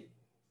fear,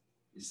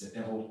 it's the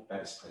devil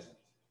that is present.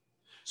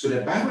 So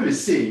the Bible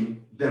is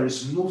saying there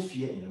is no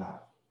fear in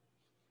love.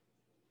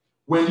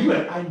 When you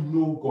and I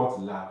know God's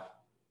love,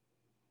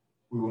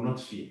 we will not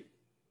fear.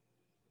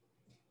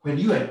 When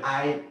you and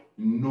I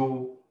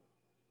know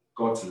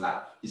God's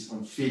love, it's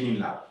unfailing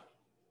love.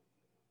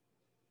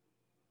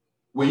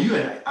 When you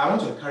and I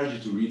want to encourage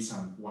you to read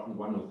Psalm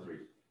 103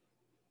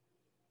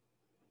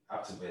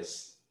 up to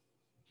verse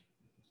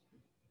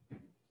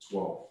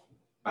 12.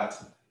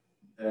 But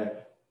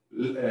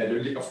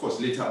of course,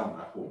 later on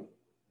at home.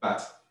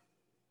 But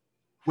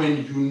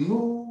when you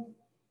know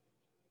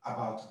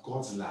about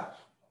God's love,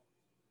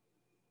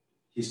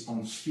 his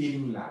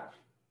unfailing love,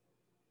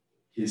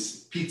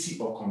 his pity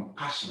or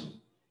compassion,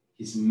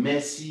 his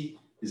mercy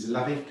his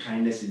loving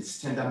kindness, his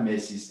tender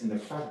mercies, and the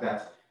fact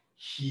that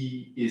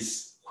he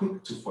is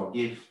quick to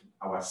forgive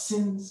our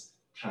sins,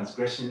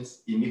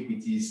 transgressions,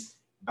 iniquities,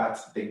 but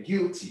the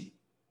guilty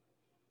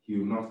he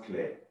will not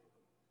clear.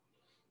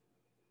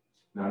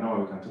 Now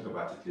we can talk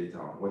about it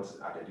later on. What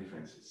are the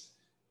differences?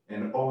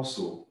 And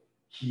also,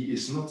 he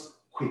is not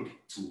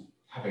quick to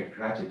have a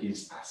grudge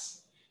against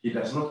us. He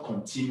does not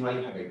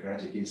continually have a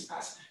grudge against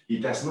us. He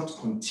does not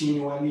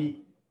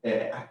continually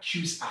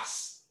accuse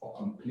us or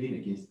complain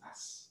against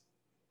us.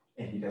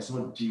 And he does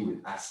not deal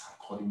with us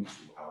according to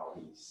our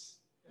ways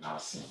and our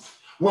sins.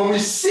 When we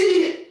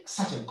see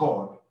such a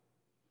God,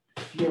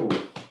 fear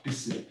will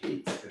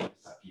dissipate and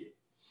disappear.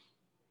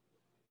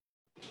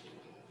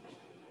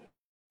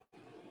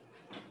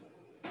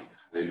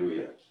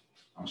 Hallelujah.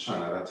 I'm sure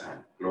another time.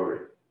 Glory.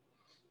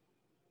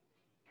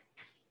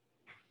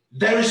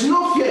 There is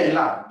no fear in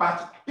love,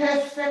 but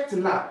perfect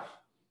love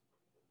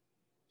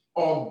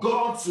or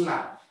God's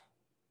love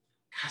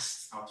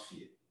casts out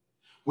fear.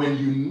 When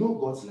you know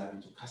God's love,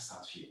 it will cast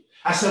out fear.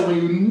 I said, when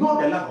you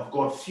know the love of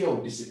God, fear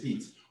will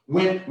dissipate.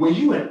 When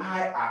you and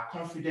I are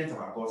confident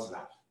about God's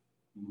love,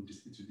 it will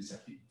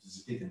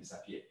dissipate and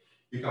disappear.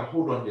 You can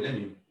hold on here. Let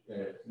me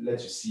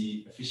let you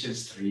see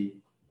Ephesians 3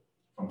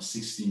 from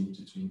 16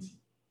 to 20.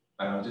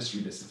 And I'll just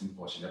read a certain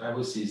portion. The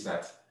Bible says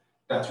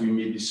that we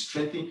may be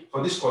strengthened.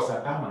 For this cause, I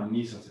bow my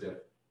knees unto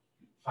the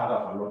Father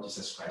of our Lord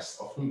Jesus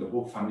Christ, of whom the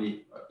whole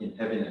family in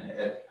heaven and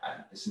earth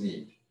is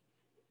named,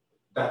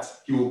 that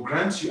he will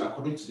grant you,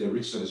 according to the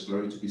riches of his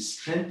glory, to be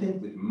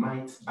strengthened with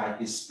might by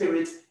his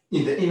Spirit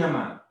in the inner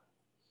man,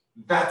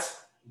 that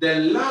the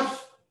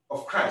love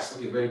of Christ,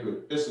 okay, very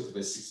good. Let's go to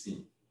verse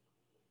 16,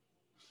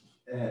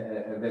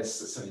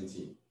 verse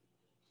 17.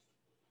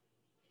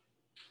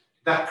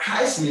 That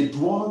Christ may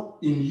dwell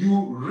in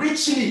you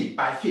richly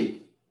by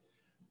faith,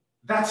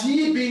 that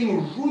ye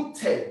being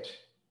rooted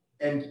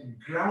and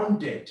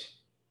grounded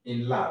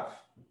in love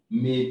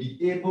may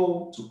be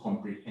able to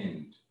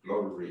comprehend,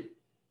 glory,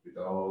 with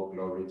all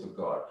glory to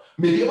God,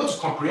 may be able to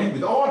comprehend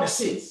with all the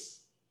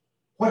saints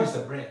what is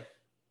the breadth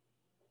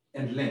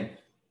and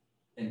length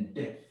and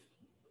depth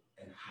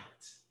and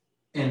height,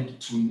 and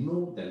to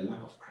know the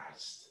love of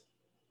Christ,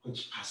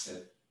 which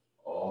passeth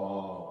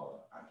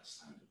all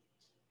understanding.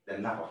 The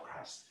love of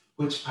Christ,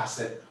 which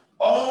passeth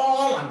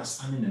all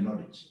understanding and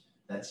knowledge,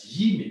 that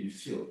ye may be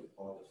filled with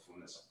all the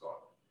fullness of God.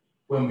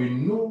 When we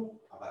know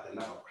about the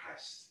love of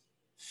Christ,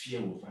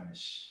 fear will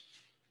vanish.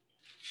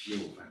 Fear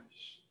will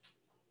vanish.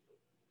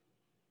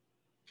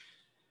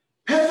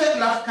 Perfect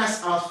love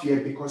casts out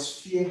fear, because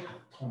fear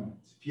hath torment.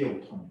 Fear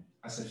will torment.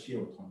 I said fear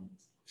will torment.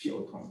 Fear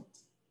will torment.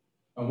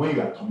 And when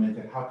you are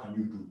tormented, how can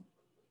you do?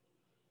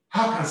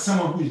 How can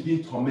someone who is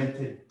being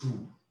tormented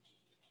do?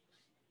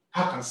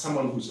 How can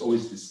someone who's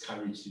always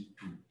discouraged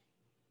do?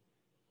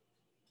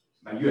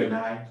 But you and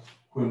I,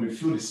 when we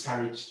feel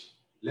discouraged,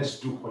 let's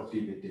do what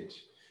David did.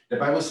 The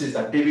Bible says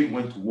that David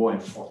went to war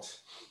and fought.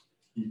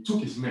 He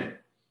took his men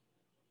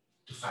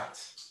to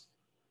fight.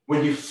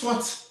 When he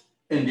fought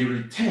and they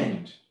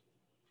returned,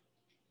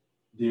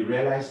 they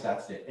realized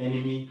that the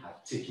enemy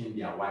had taken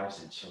their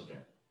wives and children.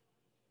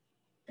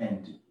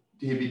 And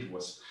David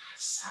was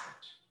sad.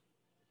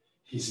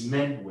 His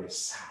men were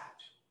sad.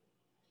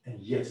 And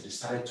yet they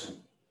started to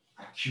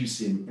accuse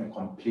him and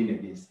complain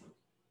against him.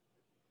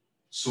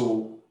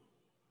 So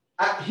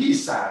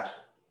he's sad.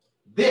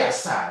 They are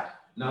sad.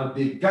 Now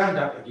they ganged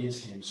up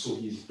against him, so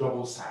he's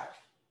double sad.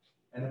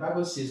 And the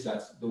Bible says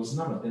that there was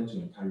none of them to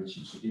encourage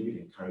him, so David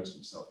encouraged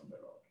himself in the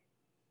Lord.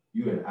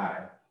 You and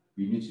I,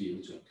 we need to be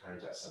able to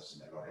encourage ourselves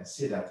in the Lord and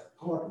say that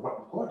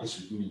God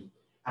is with me.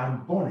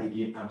 I'm born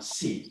again. I'm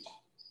saved.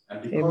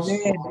 And because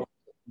God loves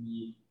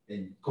me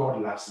and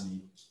God loves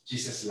me,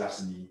 Jesus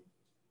loves me,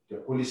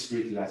 the Holy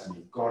Spirit loves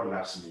me, God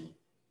loves me,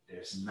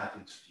 there's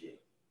nothing to fear.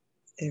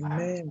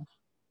 Amen.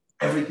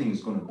 Everything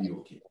is going to be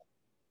okay.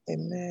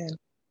 Amen.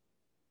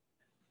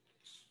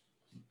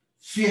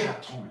 Fear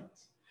hath torment.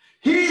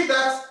 He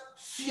that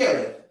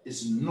feareth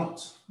is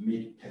not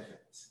made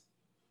perfect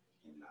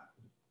in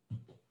love.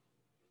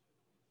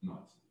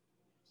 Not.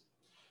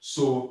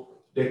 So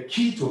the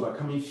key to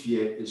overcoming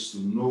fear is to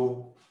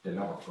know the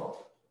love of God.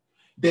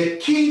 The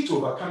key to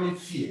overcoming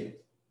fear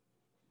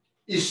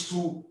is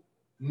to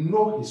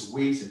know his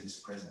ways and his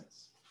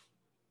presence.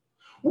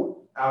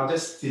 I'll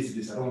just state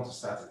this. I don't want to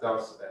start it.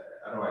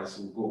 Otherwise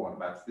we'll go on.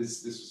 But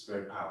this was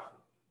very powerful.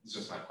 This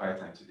was my quiet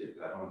time today,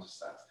 but I don't want to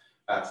start.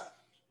 But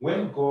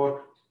when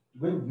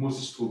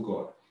Moses told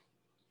God,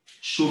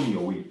 show me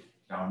your way,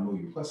 I'll know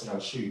you. God said, I'll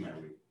show you my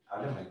way.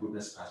 I'll let my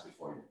goodness pass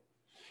before you.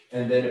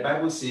 And then the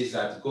Bible says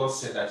that God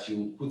said that you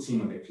will put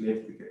him on the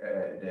cliff,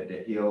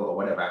 the hill or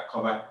whatever,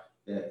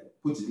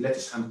 let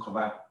his hand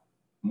cover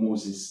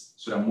Moses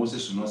so that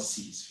Moses will not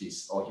see his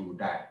face or he will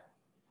die.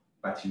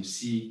 But you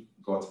see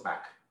God's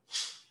back.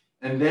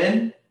 And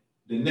then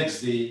the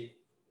next day,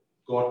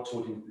 God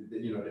told him,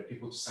 the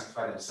people to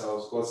sanctify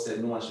themselves. God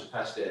said no one should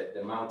touch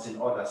the mountain,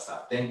 all that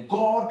stuff. Then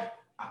God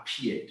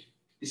appeared.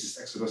 This is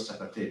Exodus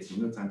chapter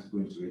 13. No time to go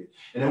into it.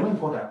 And then when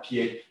God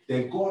appeared,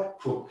 then God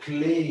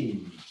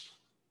proclaimed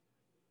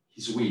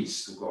his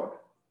ways to God.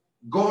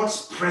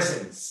 God's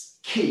presence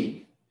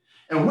came.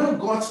 And when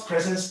God's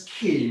presence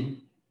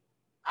came,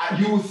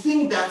 you would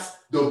think that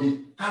there'll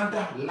be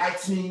thunder,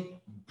 lightning,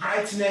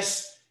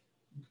 brightness.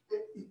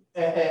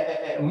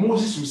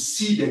 Moses will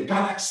see the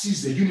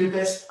galaxies, the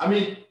universe. I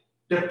mean,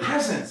 the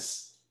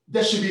presence.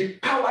 There should be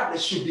power, there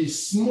should be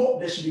smoke,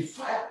 there should be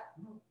fire.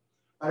 No.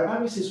 But the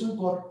Bible says when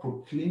God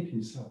proclaimed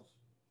himself,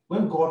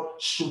 when God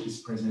showed his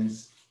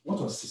presence, what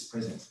was his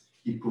presence?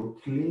 He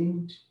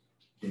proclaimed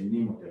the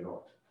name of the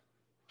Lord,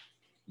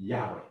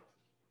 Yahweh.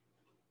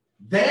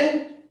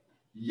 Then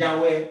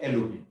Yahweh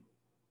Elohim,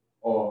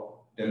 or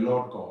the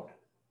Lord God.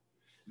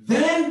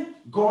 Then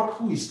God,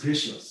 who is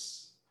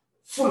gracious,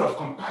 full of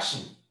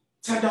compassion,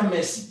 tender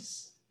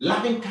mercies,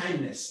 loving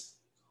kindness,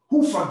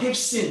 who forgives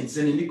sins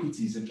and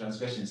iniquities and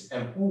transgressions,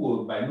 and who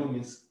will by no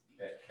means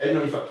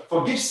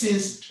forgive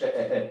sins,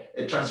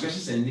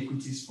 transgressions and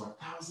iniquities for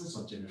thousands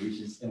of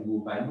generations, and will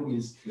by no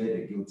means clear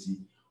the guilty,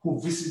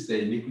 who visits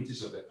the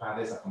iniquities of the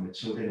fathers upon the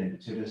children and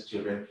the children's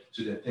children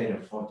to the third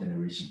and fourth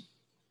generation.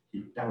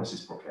 That was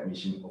his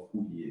proclamation of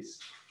who he is,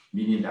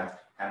 meaning that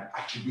an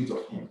attribute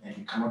of him, and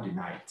he cannot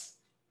deny it.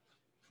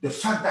 The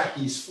fact that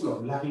he is full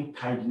of loving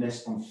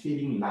kindness,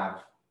 unfailing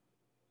love,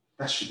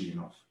 that should be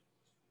enough.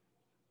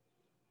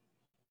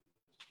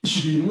 It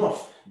should be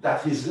enough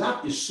that his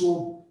love is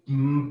so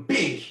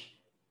big.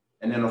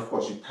 And then, of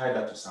course, you tie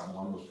that to Psalm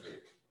 103.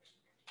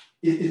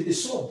 It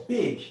is so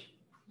big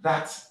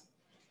that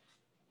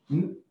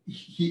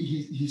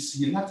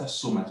he loves us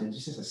so much, and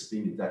Jesus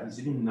explained it, that he's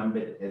even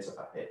numbered the heads of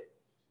our head.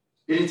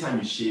 Anytime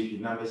you shave, he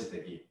numbers it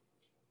again.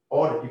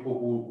 All the people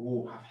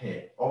who have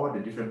hair, all the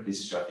different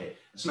places you have hair,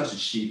 as soon as you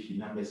shave, he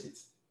numbers it.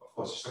 Of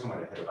course, he's talking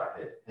about the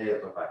head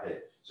of our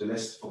head. So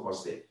let's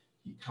focus there.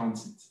 He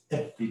counts it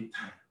every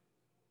time.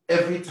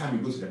 Every time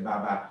you go to the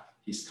barber,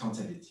 he's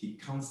counted it. He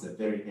counts the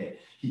very hair.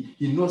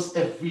 He knows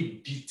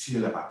every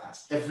detail about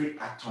us, every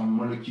atom,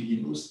 molecule. He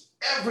knows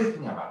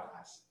everything about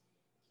us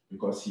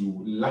because he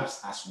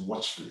loves us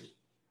watchfully.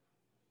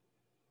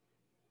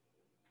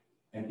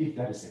 And if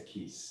that is the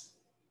case,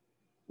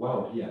 why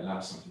would he allow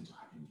something to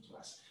happen to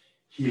us?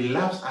 He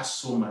loves us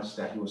so much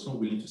that he was not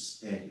willing to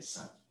spare his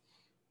son.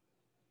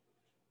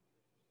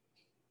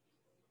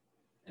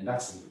 And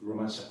that's in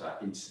Romans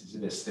chapter 8,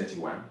 verse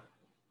 31.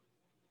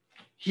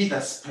 He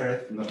that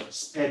spared not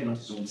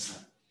his own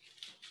son.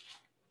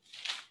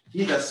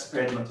 He that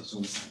spared not his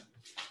own son.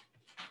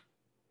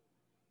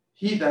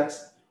 He that,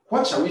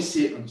 what shall we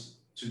say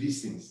to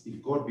these things?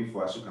 If God be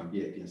for us, who can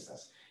be against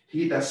us?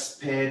 He that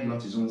spared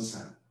not his own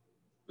son.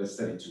 Verse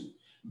 32.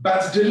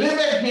 But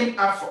delivered him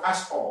up for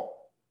us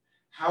all.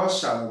 How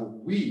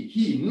shall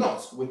he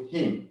not with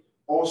him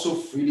also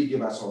freely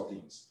give us all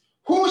things?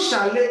 Who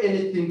shall lay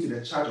anything to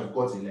the charge of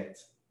God's elect?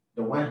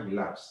 The one he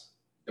loves.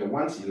 The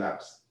ones he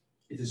loves.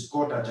 It is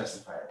God that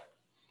justified.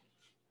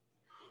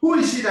 Who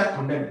is he that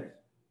condemned?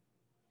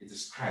 It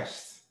is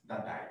Christ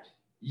that died.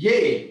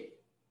 Yea.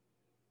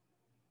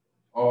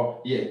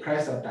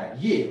 Christ that died.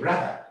 Yea,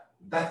 rather,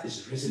 that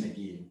is risen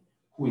again,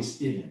 who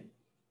is even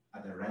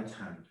at the right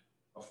hand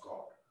of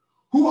God.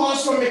 Who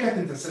also maketh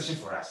intercession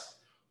for us.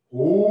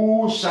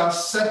 Who shall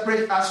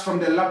separate us from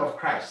the love of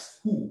Christ?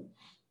 Who?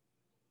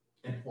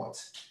 And what?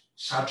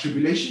 Shall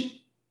tribulation,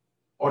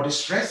 or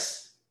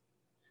distress,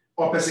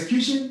 or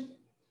persecution,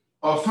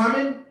 or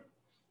famine,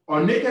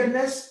 or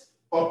nakedness,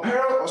 or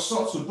peril, or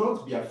sword? So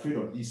don't be afraid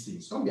of these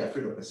things. Don't be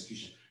afraid of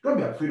persecution. Don't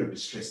be afraid of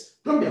distress.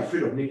 Don't be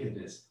afraid of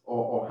nakedness,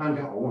 or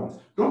hunger, or want.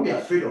 Don't be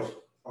afraid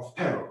of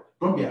peril.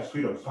 Don't be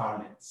afraid of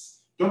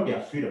violence. Don't be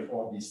afraid of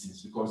all these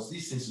things, because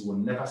these things will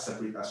never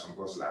separate us from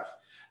God's love.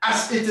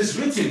 As it is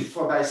written,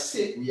 for thy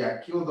sake we are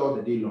killed all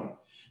the day long.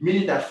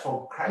 Meaning that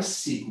for Christ's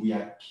sake we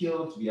are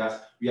killed, we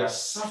are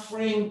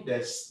suffering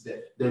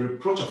the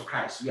reproach of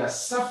Christ. We are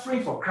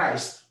suffering for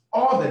Christ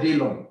all the day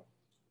long,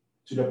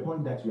 to the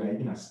point that we are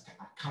even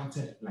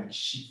accounted like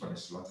sheep for the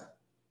slaughter.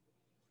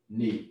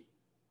 Nay.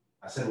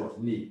 I said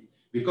what? Nay.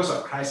 Because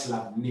of Christ's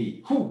love,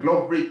 nay. Who?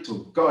 Glory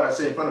to God. I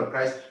said in front of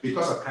Christ,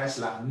 because of Christ's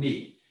love,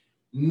 nay.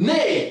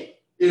 Nay.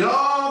 In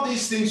all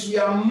these things we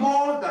are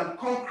more than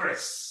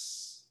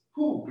conquerors.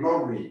 Who?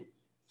 Glory.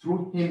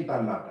 Through him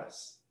that loved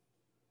us.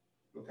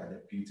 Look at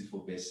the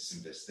beautiful verses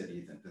in verse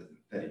 38 and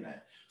 39.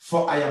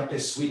 For I am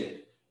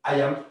persuaded, I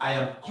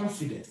am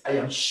confident, I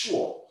am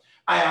sure,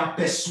 I am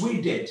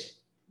persuaded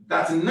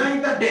that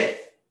neither death,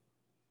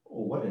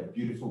 oh, what a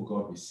beautiful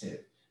God we serve,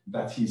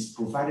 that he's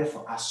provided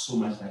for us so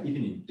much that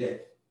even in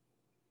death,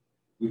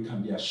 we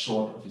can be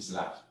assured of his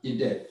love. In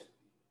death,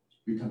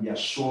 we can be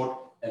assured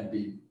and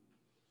be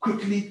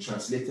quickly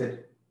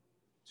translated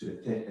to the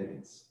third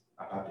heavens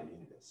above the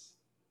universe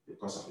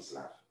because of his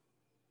love.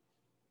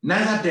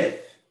 Neither death,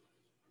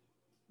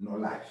 nor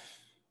life,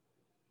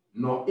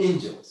 nor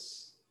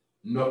angels,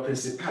 nor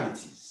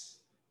principalities,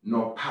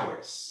 nor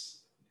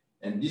powers.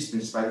 And these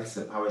principalities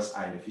and powers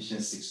are in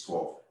Ephesians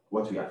 6:12,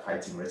 what we are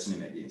fighting,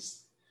 wrestling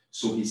against.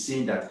 So he's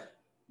saying that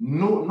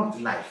no, not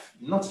life,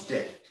 not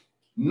death,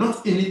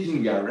 not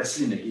anything we are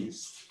wrestling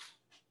against.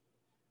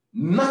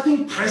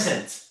 Nothing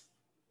present,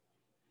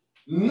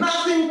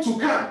 nothing to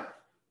come.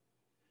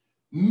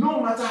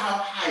 No matter how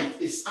high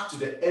is up to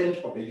the end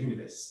of the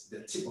universe, the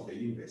tip of the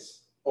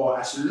universe, or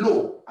as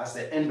low as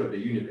the end of the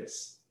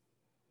universe,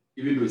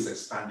 even though it's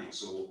expanding.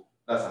 So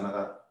that's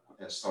another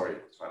story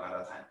for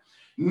another time.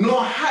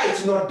 Nor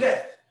height, nor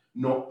depth,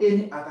 nor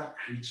any other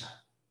creature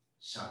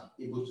shall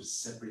be able to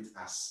separate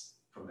us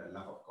from the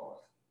love of God.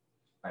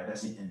 But it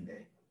doesn't end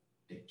there.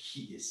 The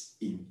key is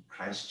in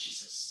Christ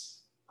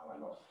Jesus, our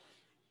Lord.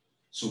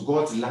 So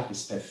God's love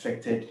is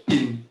perfected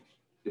in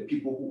the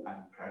people who are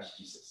in Christ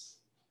Jesus.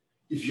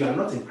 If you are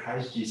not in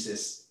Christ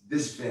Jesus,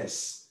 this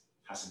verse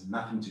has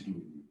nothing to do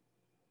with you.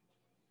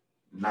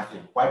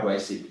 Nothing. Why do I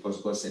say it?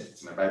 Because God said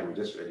it in my Bible. We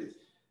just read it.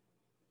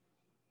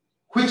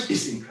 Which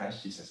is in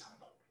Christ Jesus, our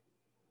Lord.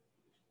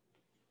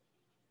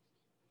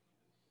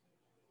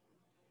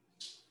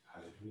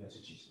 Hallelujah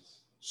to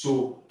Jesus.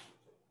 So,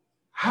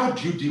 how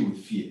do you deal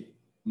with fear?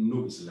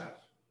 Know His love.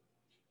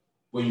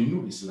 When you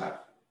know His love,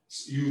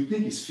 you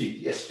think it's faith.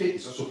 Yes, faith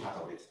is also part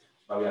of it.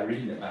 But we are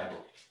reading the Bible,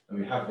 and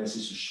we have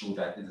verses to show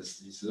that it is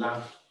this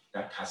love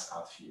that casts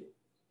out fear.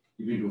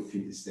 Even though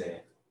faith is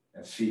there,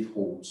 and faith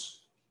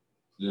holds,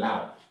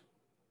 love,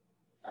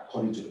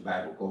 according to the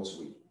Bible, God's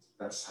way.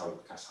 That's how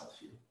it casts out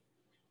fear.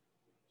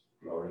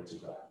 Glory to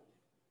God.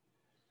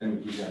 Let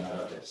me give you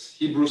another verse.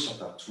 Hebrews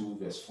chapter 2,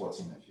 verse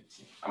 14 and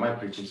 15. Am I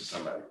preaching to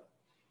somebody?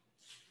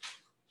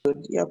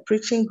 Good. You're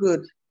preaching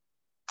good.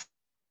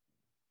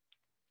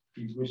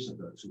 Hebrews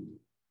chapter 2.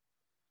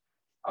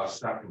 I'll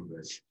start from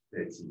verse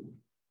 13.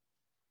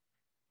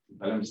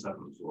 But let me start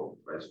from 12,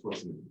 verse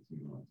 14 and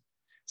 15.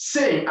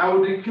 Saying, I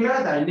will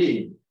declare thy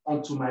name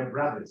unto my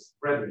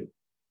brethren.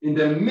 In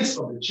the midst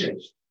of the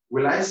church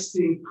will I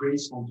sing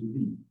praise unto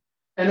thee.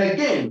 And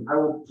again, I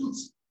will put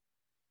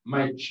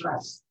my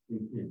trust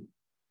in him.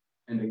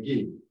 And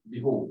again,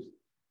 behold,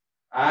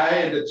 I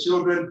and the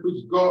children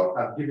which God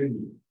hath given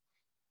me.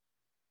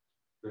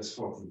 Verse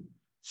 14.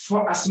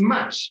 For as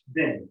much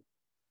then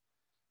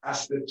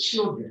as the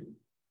children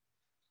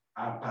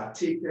are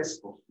partakers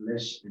of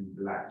flesh and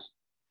blood,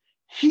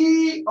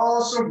 he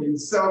also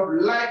himself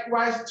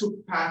likewise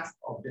took part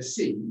of the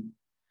same,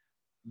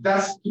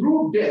 that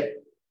through death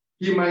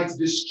he might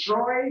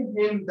destroy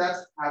him that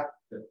hath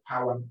the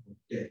power of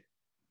death,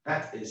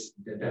 that is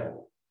the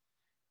devil,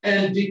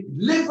 and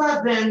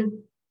deliver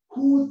them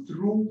who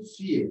through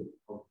fear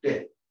of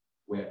death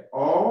were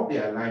all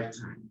their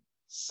lifetime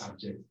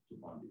subject to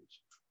bondage.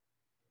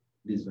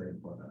 This is very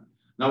important.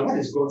 Now, what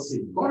is God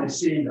saying? God is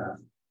saying that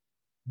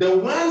the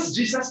ones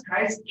Jesus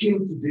Christ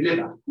came to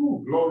deliver,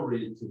 who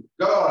glory to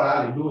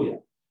God, hallelujah.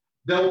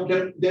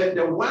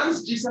 The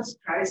ones Jesus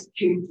Christ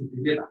came to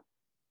deliver,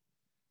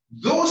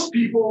 those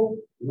people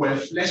were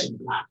flesh and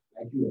blood,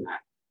 like you and I.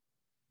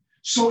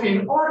 So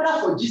in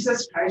order for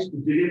Jesus Christ to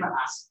deliver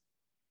us,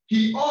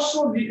 he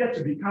also needed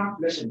to become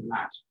flesh and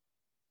blood.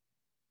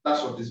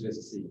 That's what this verse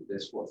is saying,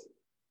 verse 14.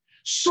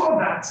 So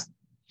that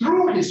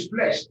through his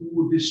flesh, he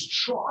would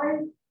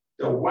destroy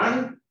the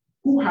one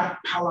who had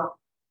power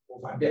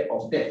over death.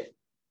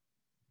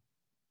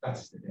 That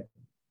is the devil.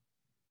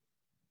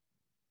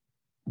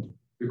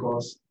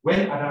 Because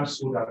when Adam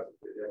sold out to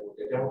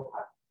the devil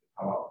had the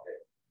power of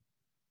death.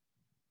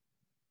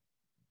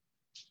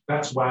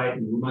 That's why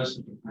in Romans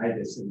chapter 5,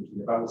 verse 17,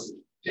 the Bible says,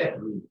 death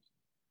reigned.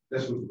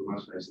 Let's go to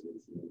Romans 5,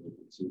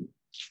 17.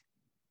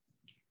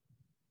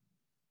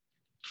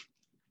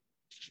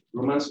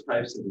 Romans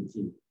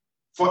 5:17.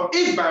 For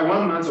if by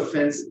one man's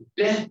offense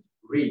death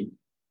reigned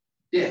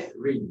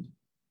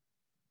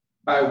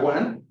by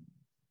one,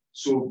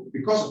 so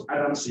because of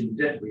Adam's sin,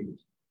 death reigned,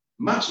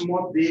 much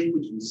more they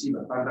which receive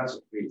abundance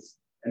of grace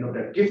and of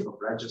the gift of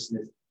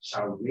righteousness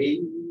shall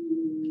reign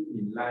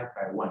in life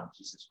by one,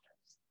 Jesus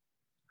Christ.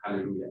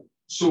 Hallelujah.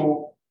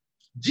 So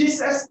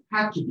Jesus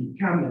had to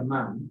become a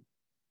man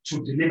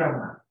to deliver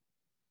man,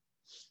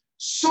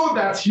 so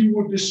that he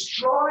would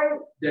destroy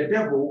the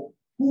devil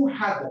who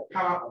had the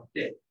power of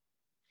death,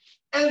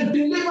 and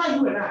deliver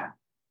you and I,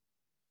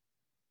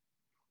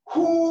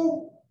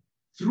 who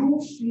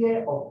through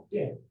fear of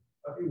death,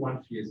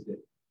 everyone fears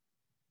death,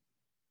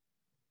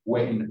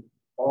 were in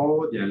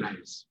all their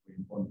lives were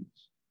in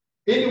bondage.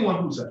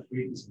 Anyone who's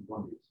afraid is in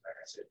bondage, like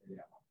I said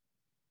earlier.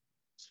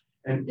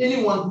 And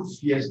anyone who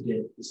fears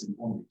death is in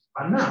bondage.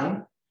 But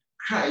now,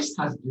 Christ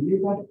has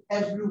delivered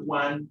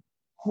everyone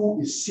who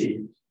is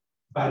saved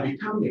by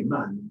becoming a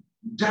man,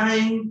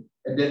 dying,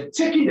 and then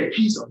taking the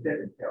keys of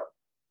death and hell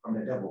from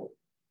the devil,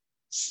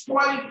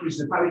 spoiling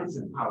principalities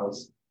and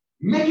powers,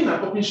 making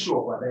an open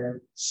show over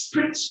them,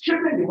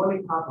 stripping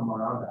demonic power from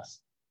around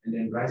us, and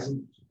then rising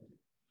to heaven.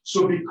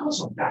 So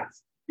because of that,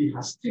 he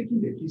has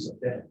taken the keys of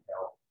death and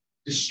hell,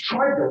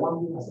 destroyed the one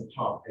who has the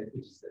power of death,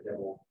 which is the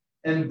devil,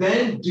 and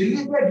then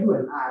delivered you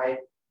and I,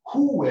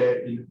 who were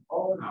in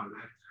all our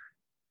lifetime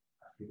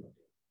afraid of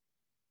death.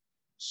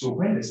 So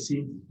when the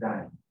saint is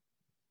dying,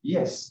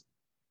 yes,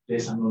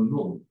 there's an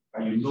unknown,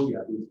 but you know you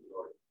are going to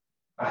glory.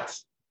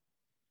 But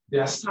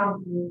there are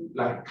some who,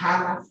 like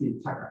Kara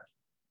Fitaka,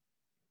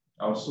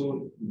 I was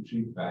so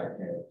intrigued by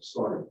her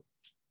story.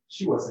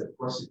 She was a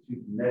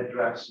prostitute,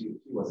 murderer, she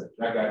was a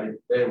drug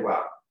addict, very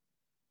well.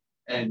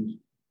 And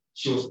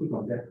she was put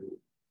on death row.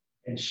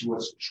 and she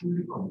was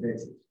truly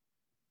converted.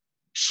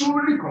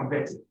 Truly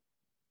converted.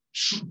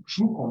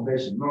 True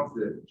conversion, not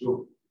the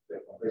joke, the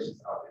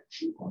conversions out there,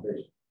 true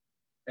conversion.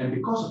 And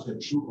because of her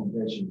true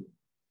conversion,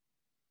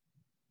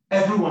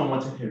 everyone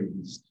wanted her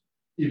released.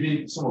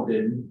 Even some of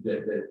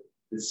the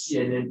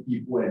CNN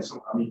people and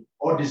some,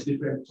 all these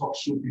different talk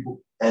show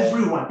people,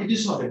 everyone, even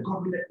some of the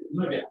governors,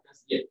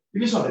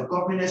 even some of the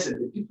governors and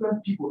the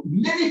different people,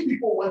 many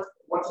people wanted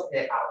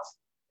her out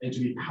and to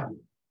be pardoned.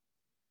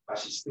 But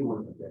she still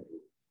wanted her.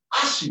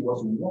 As she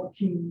was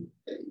walking,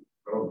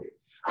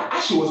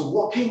 as she was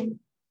walking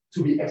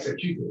to be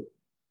executed,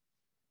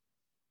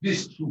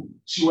 this is true.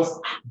 She was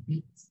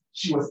upbeat.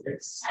 She was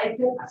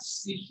excited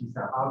as if she's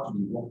about to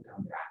be walked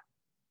down the aisle.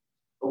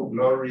 Oh,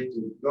 glory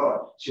to God.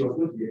 She was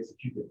going to be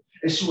executed.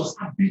 And she was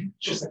upbeat.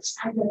 She was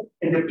excited.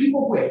 And the people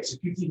who were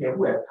executing her, who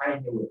were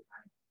tying her, were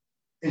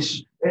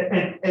tying.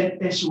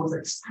 And she was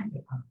excited.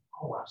 And,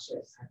 oh, I'm so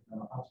excited.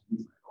 I'm about to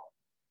lose my Lord.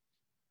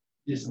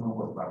 This man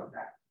was about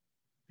that.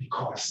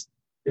 Because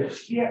the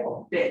fear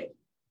of death,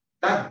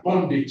 that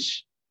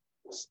bondage,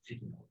 was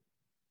taken away.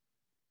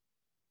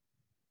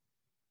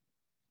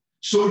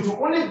 So it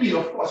will only be,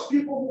 of course,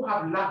 people who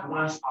have loved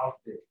ones out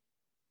there,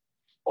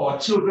 or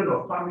children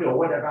or family or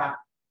whatever,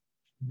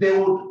 they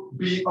would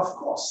be, of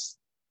course,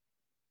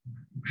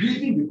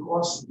 grieving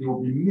because they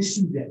will be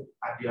missing them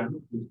and they are not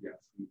going to be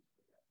free.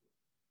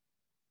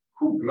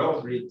 Who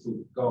glory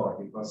to God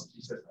because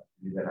Jesus has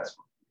delivered us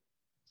from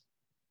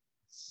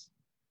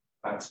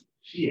fear. But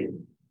fear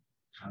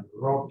can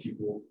rob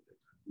people that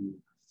can do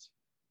us.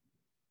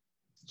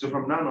 So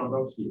from now on,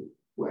 not fear.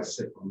 Who has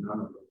said from now on,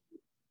 not fear?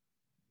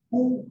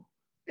 Who?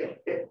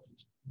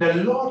 The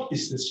Lord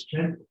is the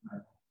strength of my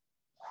life.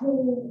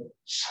 Who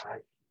shall I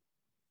fear?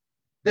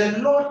 The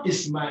Lord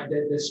is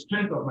the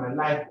strength of my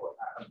life.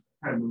 I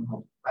can't remember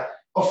how, but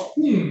of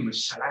whom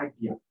shall I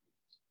be afraid?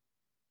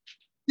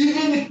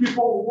 Even if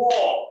people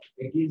war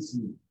against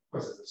me,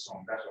 because it's a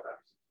song, that's what I'm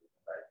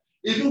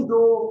saying. Even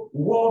though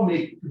war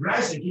may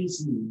rise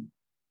against me,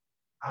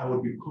 I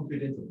will be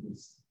confident of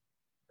this,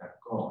 that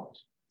God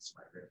is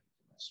my refuge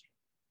and my strength.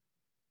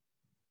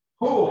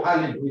 Oh,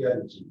 hallelujah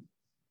to Jesus.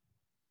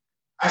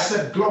 I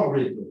said,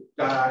 glory to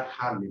God,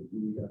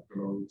 hallelujah,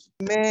 glory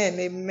to God. Amen,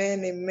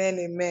 amen, amen,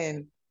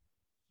 amen.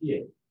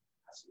 Fear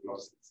has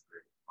lost its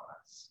grip on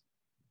us.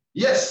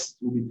 Yes,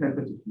 we'll be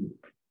tempted to fear,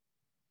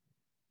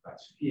 but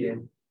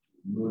fear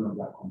will no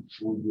longer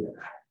control your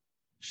life.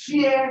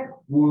 Fear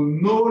will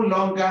no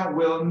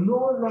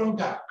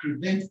longer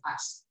prevent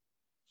us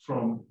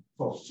from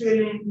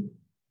fulfilling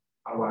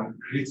our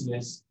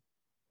greatness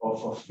or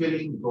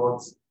fulfilling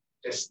God's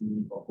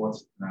destiny or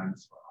God's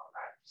plans for our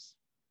lives.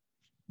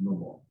 No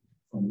more.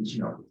 From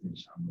reaching our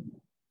potential, no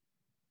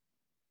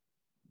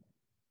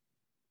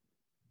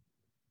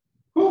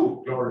more.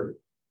 Who? Glory.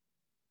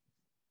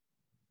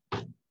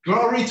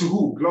 Glory to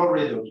who?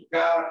 Glory to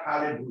God.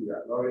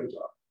 Hallelujah. Glory to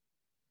God.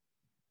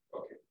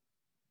 Okay.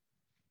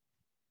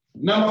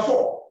 Number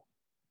 4.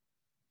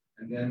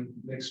 And then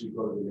next week,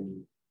 God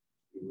willing,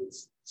 we will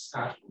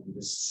start with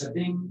the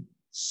 7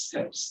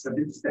 steps.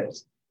 7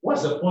 steps.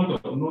 What's the point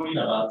of knowing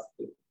about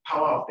the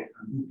power of the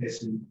can-do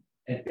person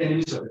and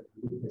enemies of the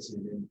can-do person?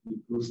 And then we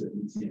close the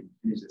meeting and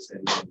finish the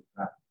study.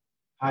 How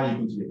are you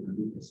going to be a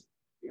can-do person?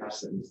 We have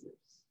 7 steps.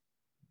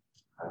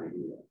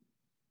 Hallelujah.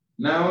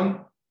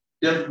 Now,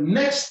 the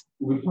next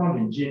will be found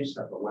in James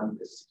chapter 1,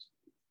 verse 6.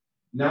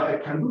 Now, a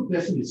can-do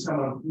person is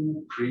someone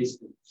who prays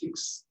and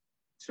takes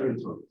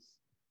territories,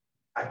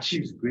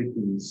 achieves great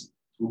things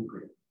through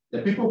prayer.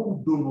 The people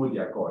who do know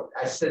their God,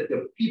 I said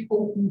the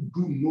people who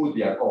do know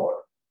their God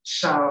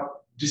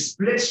shall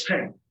display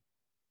strength,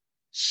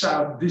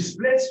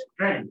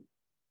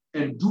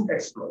 and do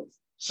exploits,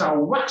 shall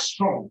work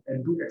strong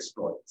and do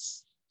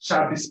exploits,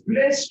 shall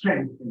display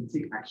strength and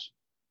take action.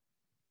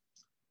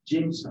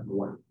 James chapter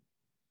 1.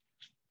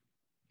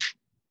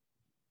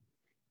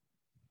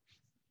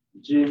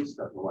 James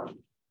chapter 1.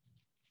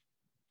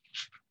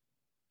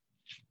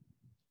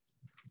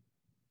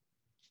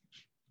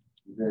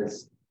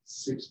 Verse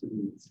 6 to 8.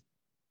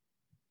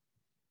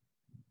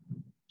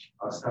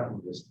 I'll start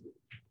from verse 2.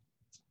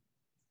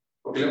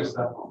 Okay, let's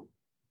start from.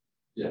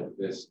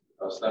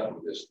 I'll start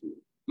from verse 2.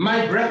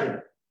 My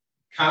brethren,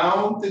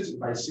 count it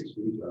by 6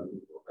 to 8.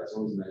 That's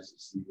always nice to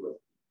see what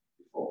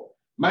before.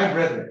 My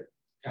brethren,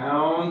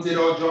 count it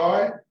all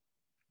joy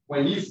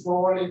when you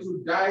fall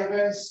into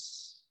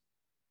diverse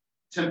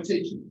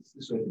temptations.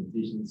 This word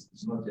temptations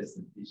is not just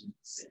temptation to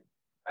sin,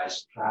 but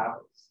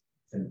trials.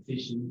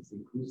 Temptations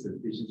includes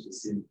temptations to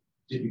sin,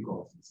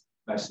 difficulties.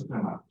 But it's talking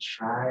about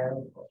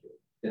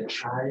the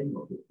trying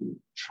of the faith,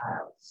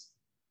 trials,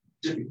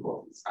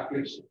 difficulties,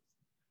 afflictions.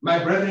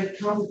 My brethren,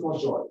 count it all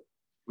joy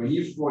when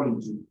you fall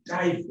into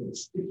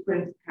diverse,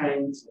 different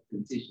kinds of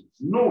temptations,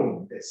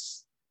 knowing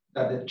this,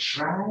 that the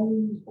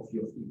trying of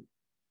your faith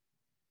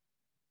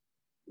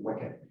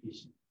work at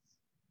patience.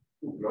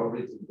 Oh,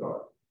 glory to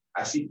God.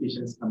 I see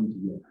patience coming to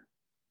your life.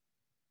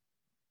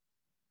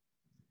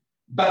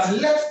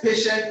 But let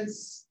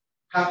patience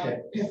have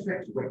a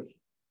perfect work,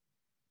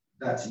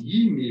 that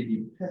ye may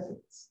be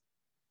perfect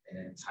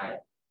and entire,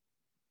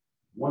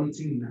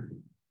 wanting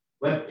nothing.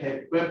 When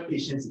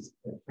patience is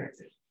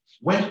perfected,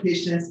 when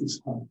patience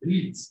is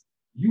complete,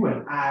 you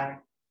and I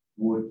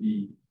would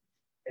be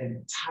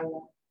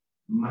entire,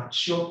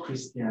 mature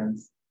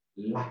Christians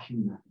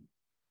lacking nothing,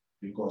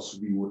 because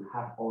we would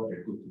have all the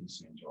good things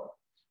to enjoy.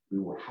 We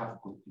will have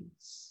good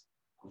things,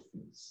 good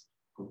things,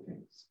 good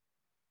things.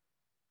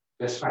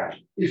 Verse 5.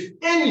 If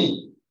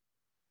any,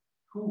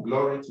 who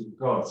glory to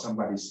God,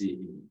 somebody say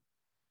any.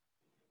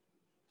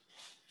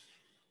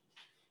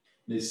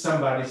 May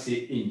somebody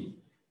say any.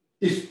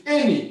 If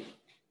any,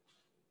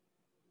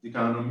 you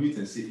can unmute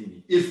and say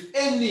any. If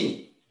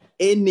any.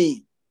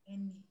 Any.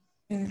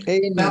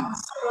 Now,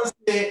 someone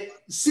say,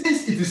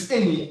 since it is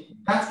any,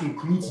 that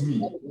includes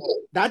me.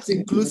 That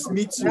includes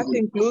me too. That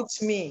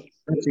includes me.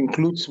 That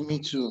includes me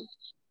too.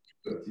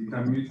 Good. You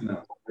can mute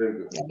now. Very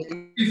good.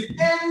 If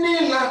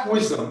any lack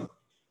wisdom,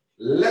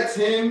 let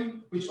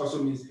him, which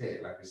also means her,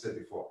 like we said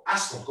before,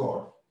 ask of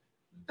God,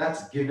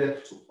 that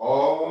giveth to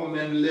all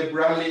men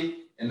liberally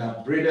and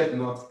upbraideth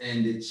not,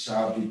 and it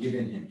shall be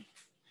given him.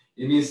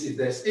 It means if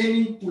there's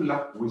any who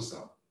lack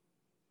wisdom,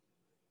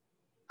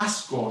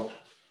 ask God,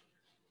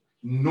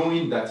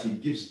 knowing that he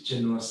gives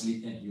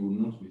generously and he will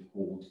not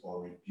withhold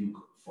or rebuke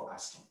for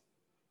asking.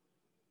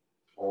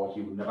 Or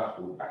he will never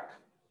hold back,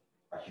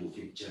 but he will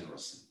give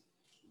generously.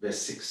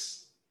 Verse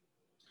 6.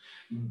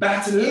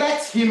 But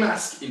let him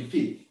ask in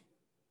faith,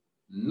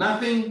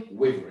 nothing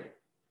wavering.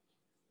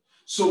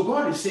 So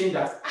God is saying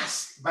that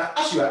ask, but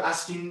as you are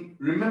asking,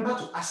 remember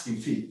to ask in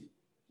faith,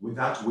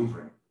 without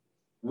wavering,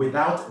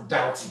 without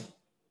doubting.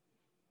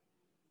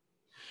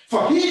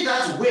 For he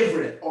that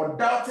wavered or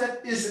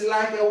doubted is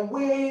like a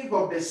wave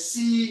of the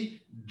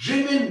sea,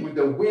 driven with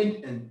the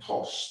wind and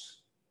tossed.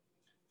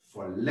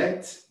 For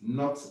let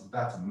not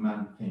that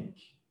man think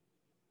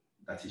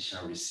that he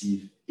shall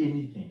receive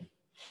anything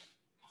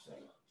of the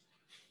Lord.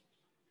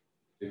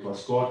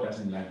 Because God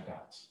doesn't like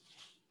doubt.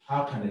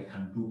 How can a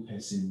can-do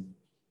person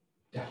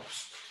doubt?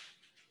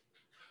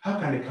 How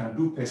can a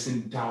can-do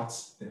person doubt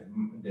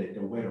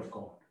the word of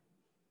God?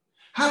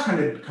 How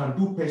can a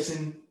can-do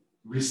person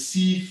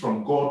receive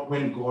from God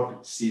when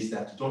God says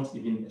that don't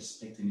even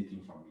expect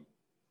anything from me?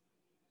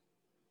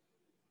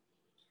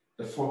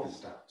 The fourth is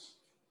doubt.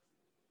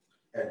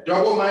 A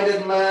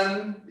double-minded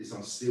man is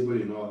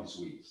unstable in all his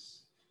ways.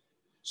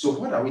 So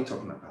what are we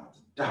talking about?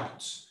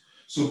 Doubt.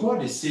 So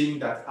God is saying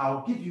that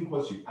I'll give you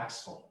what you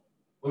ask for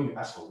when you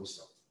ask for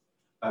wisdom.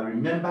 But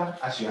remember,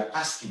 as you are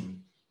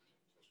asking,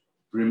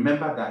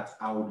 remember that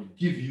I will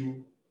give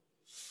you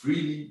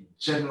freely,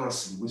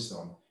 generously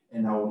wisdom,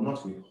 and I will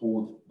not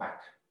withhold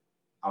back.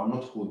 I will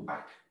not hold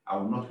back. I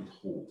will not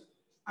withhold.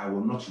 I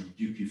will not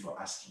rebuke you for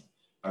asking.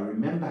 But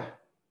remember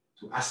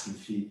to ask in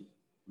faith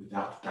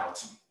without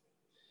doubting.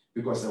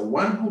 Because the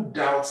one who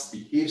doubts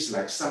behaves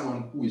like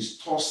someone who is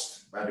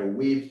tossed by the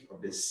wave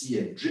of the sea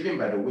and driven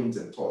by the winds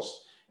and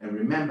tossed. And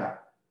remember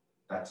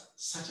that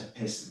such a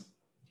person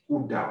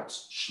who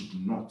doubts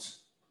should not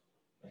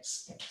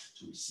expect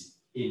to receive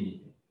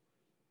anything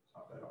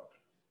of the Lord.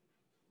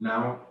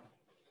 Now,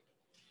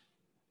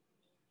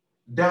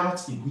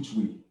 doubt in which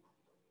way?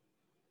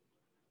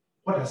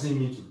 What does it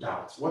mean to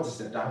doubt? What is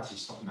the doubt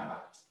he's talking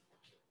about?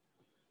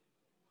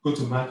 Go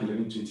to Mark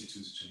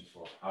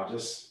 11:22-24. I'll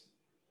just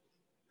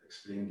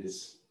explain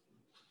this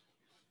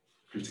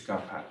critical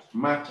part.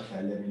 Mark chapter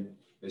 11,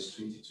 verse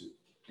 22.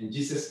 And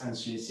Jesus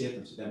answering said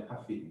unto them,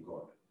 have faith in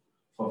God.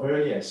 For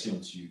verily I say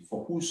unto you,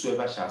 for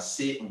whosoever shall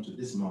say unto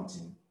this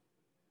mountain,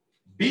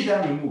 be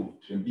thou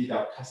removed, and be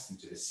thou cast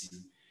into the sea,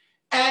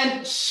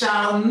 and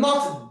shall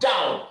not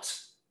doubt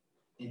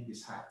in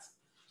his heart.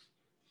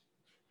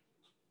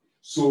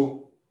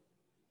 So,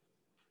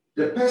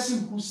 the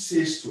person who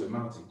says to a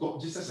mountain,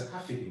 God, Jesus said,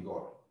 have faith in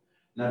God.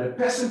 Now, the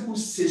person who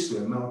says to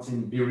a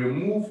mountain, be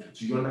removed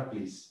to yonder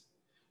place,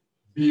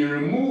 be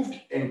removed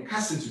and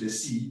cast into the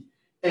sea,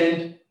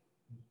 and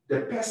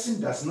the person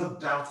does not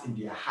doubt in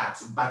their heart,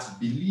 but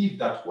believe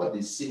that what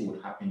they say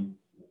will happen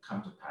will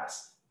come to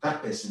pass.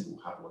 That person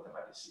will have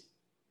whatever they say.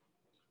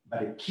 But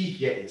the key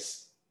here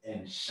is,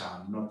 and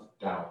shall not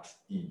doubt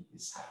in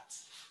his heart.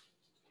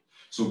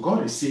 So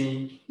God is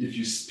saying, if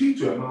you speak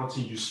to a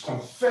mountain, you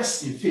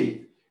confess in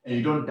faith, and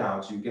you don't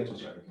doubt, you get what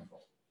you're looking for.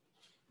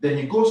 Then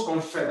he goes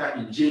on further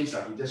in James,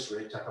 like we just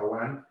read, chapter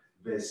 1,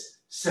 verse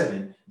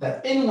 7,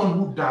 that anyone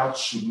who doubts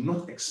should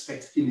not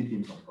expect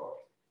anything from God.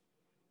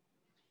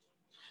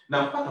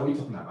 Now, what are we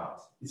talking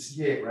about? It's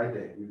here, right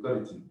there. We got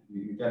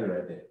it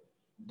right there.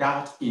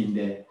 Doubt in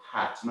the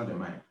heart, not the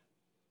mind.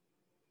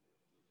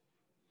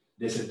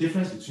 There's a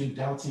difference between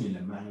doubting in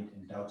the mind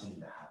and doubting in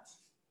the heart.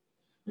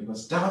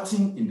 Because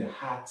doubting in the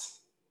heart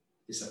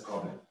is a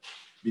problem.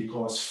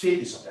 Because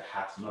faith is of the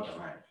heart, not the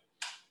mind.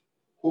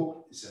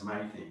 Hope is a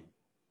mind thing.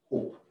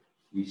 Hope.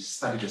 We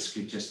study the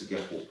scriptures to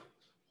get hope.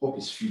 Hope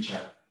is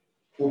future.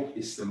 Hope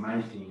is the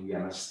mind thing. We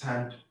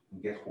understand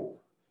and get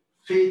hope.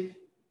 Faith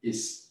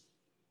is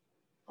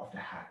of the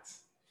heart.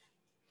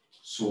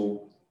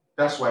 So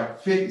that's why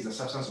faith is the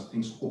substance of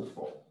things hoped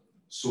for.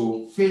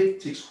 So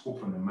faith takes hope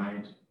from the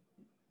mind.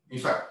 In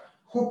fact,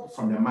 hope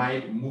from the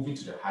mind moving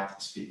to the heart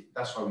is faith.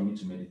 That's why we need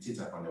to meditate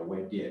upon the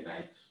word day and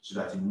night so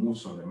that it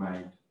moves from the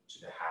mind to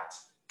the heart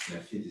and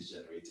the faith is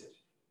generated.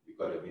 We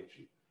got a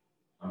victory.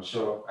 I'm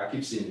sure I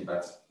keep saying it,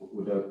 but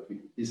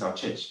this is our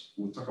church.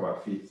 We'll talk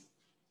about faith,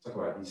 talk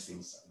about these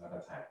things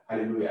another time.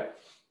 Hallelujah.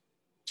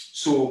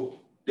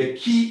 So the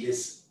key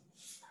is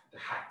the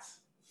heart.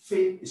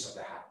 Faith is of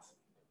the heart.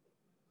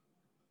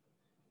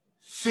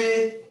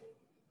 Faith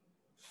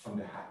from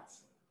the heart.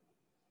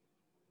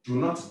 Do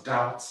not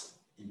doubt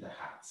in the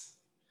heart.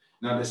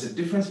 Now, there's a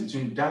difference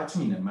between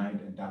doubting in the mind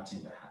and doubting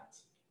in the heart.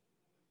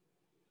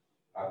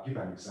 I'll give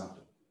an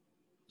example.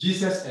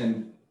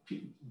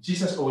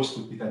 Jesus always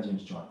took Peter,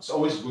 James, John. It's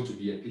always good to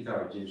be a Peter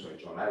or James or a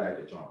John. I like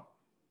a John.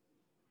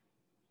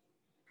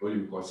 Only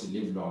because he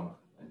lived long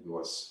and he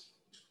was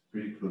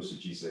pretty close to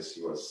Jesus.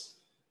 He was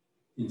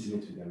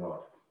intimate with the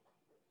Lord.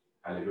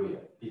 Hallelujah.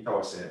 Peter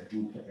was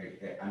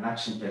an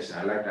action person.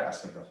 I like that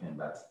aspect of him,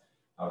 but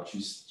I'll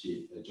choose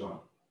John.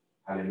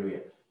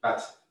 Hallelujah.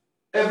 But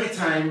every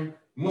time,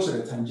 most of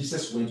the time,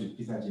 Jesus went with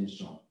Peter, James,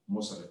 John.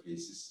 Most of the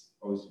places,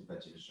 always Peter,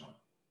 James, John.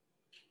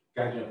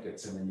 Garden of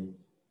Gethsemane,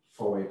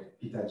 forward,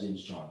 Peter,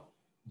 James, John.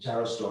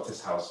 Jairus'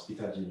 daughter's house,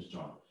 Peter, James,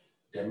 John.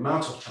 The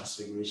Mount of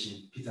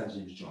Transfiguration, Peter,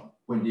 James, John.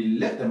 When they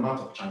left the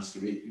Mount of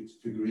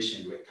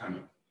Transfiguration, they were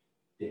coming.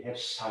 They had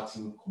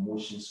shouting,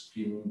 commotion,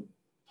 screaming,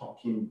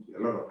 talking,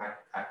 a lot of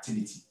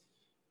activity.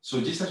 So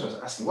Jesus was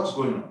asking, what's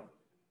going on?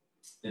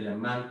 Then a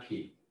man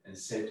came and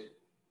said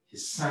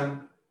his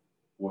son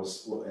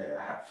was,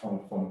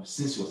 from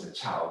since he was a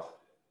child,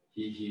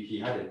 he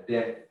had a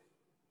deaf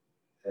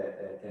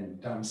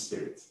and dumb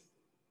spirit.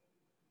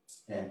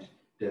 And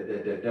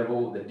the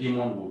devil, the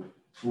demon would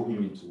throw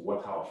him into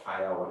water or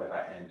fire or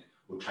whatever and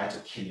would try to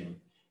kill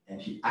him.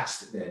 And he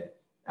asked the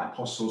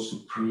apostles to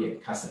pray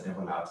and cast the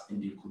devil out,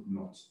 and they could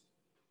not.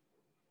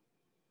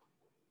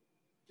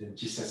 Then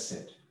Jesus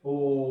said,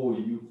 oh,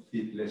 you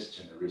faithless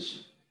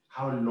generation,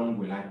 how long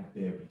will I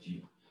bear with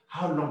you?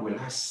 How long will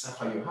I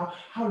suffer you?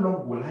 How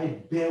long will I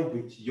bear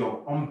with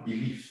your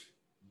unbelief?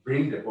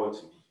 Bring the boy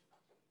to me.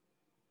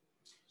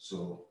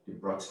 So they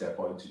brought the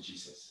boy to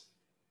Jesus.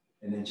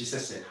 And then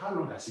Jesus said, how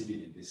long has he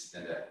been in this?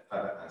 And the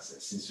father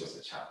answered, since he was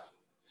a child.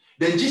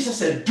 Then Jesus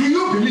said, do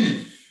you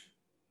believe?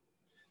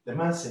 The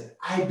man said,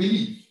 I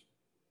believe.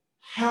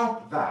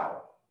 Help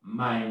thou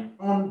mine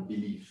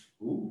unbelief.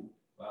 Ooh,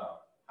 wow.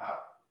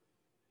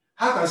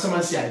 How can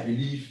someone say I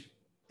believe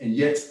and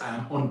yet I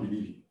am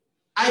unbelieving?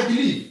 I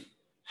believe.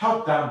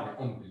 Help thou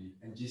my unbelief.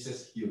 And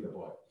Jesus healed the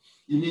boy.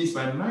 It means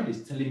my mind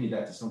is telling me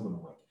that it's not going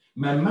to work.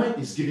 My mind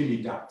is giving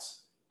me doubt,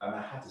 but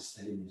my heart is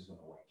telling me it's going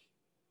to work.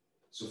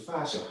 So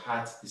far as your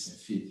heart is in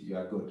faith, you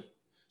are good.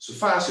 So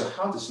far as your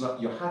heart is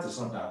not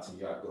doubting,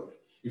 you are good.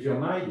 If your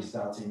mind is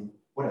doubting,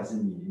 what does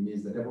it mean? It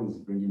means the devil is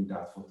bringing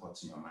doubtful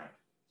thoughts in your mind.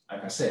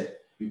 Like I said,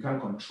 you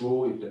can't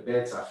control if the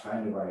birds are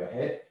flying over your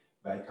head,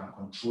 but you can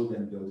control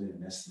them building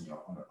a nest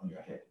on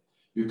your head.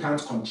 You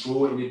can't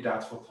control any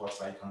doubtful thoughts,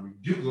 but you can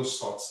rebuke those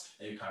thoughts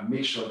and you can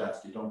make sure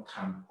that they don't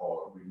come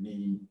or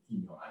remain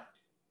in your mind.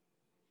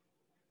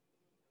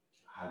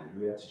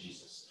 Hallelujah to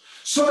Jesus.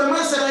 So the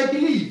man said, I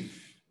believe.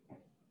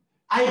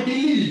 I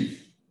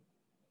believe.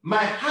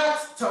 My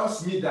heart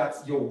tells me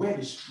that your word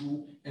is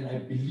true, and I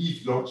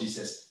believe, Lord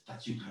Jesus,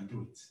 that you can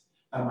do it.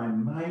 And my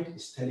mind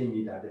is telling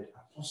me that the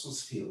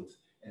apostles failed,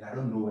 and I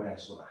don't know whether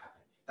it's going to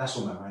happen. That's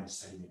what my mind is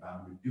telling me, but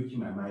I'm rebuking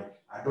my mind.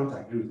 I don't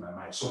agree with my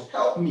mind. So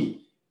help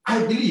me.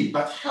 I believe,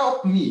 but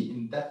help me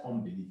in that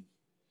unbelief.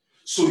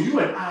 So you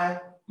and I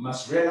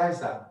must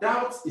realize that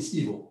doubt is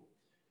evil.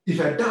 If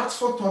a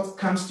doubtful thought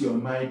comes to your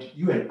mind,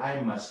 you and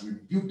I must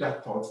rebuke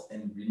that thought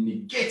and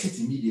negate it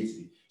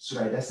immediately so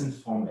that it doesn't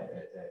form a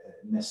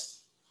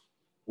nest.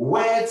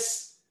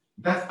 Words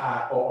that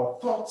are, or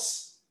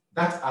thoughts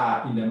that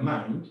are in the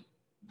mind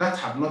that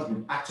have not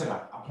been acted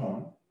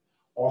upon,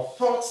 or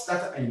thoughts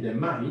that are in the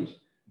mind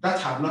that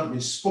have not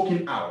been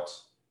spoken out,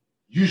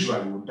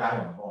 usually will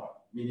die unborn,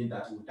 meaning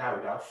that will die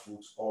without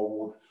fruit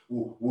or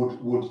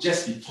would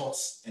just be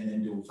thoughts and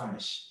then they will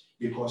vanish.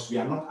 Because we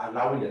are not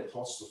allowing the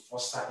thoughts to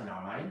foster in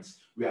our minds.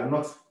 We are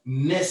not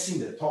nursing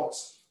the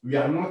thoughts. We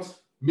are not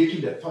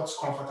making the thoughts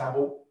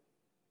comfortable.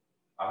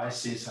 Am I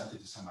saying something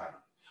to somebody?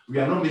 We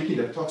are not making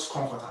the thoughts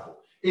comfortable.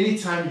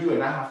 Anytime you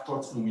and I have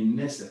thoughts and we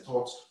nurse the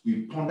thoughts,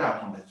 we ponder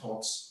upon the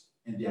thoughts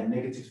and they are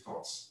negative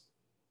thoughts,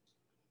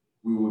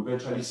 we will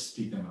eventually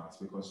speak them out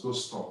because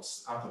those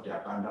thoughts, out of the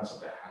abundance of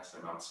their hearts,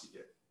 the mouth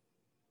speaketh.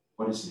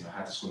 What is in your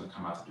heart is going to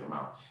come out of your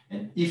mouth.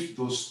 And if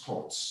those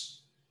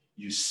thoughts,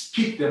 you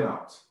speak them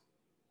out,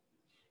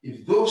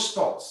 if those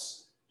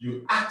thoughts,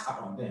 you act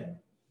upon them,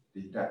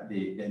 then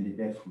they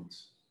bear fruit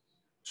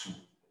to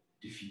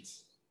defeat.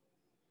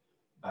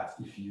 But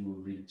if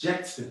you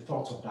reject the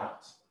thought of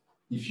doubt,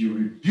 if you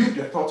rebuke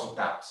the thought of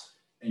doubt,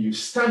 and you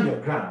stand your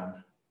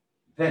ground,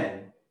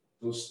 then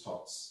those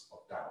thoughts of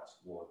doubt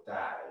will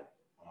die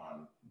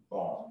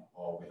unborn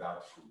or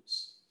without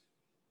fruits.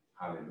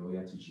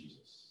 Hallelujah to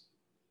Jesus.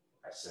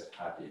 I said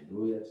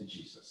hallelujah to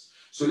Jesus.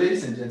 So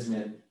ladies and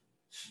gentlemen,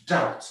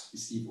 doubt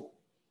is evil.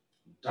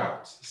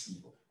 Doubt is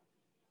evil.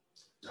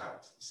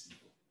 Doubt is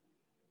evil.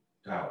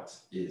 doubt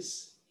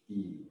is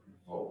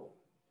evil.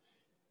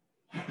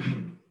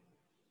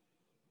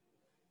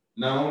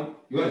 Now,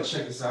 you want to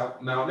check this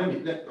out? Now,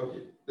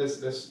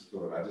 let's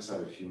go. I just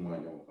have a few more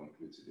and then we'll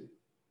conclude today.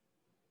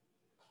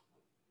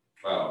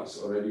 Wow, it's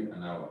already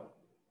an hour.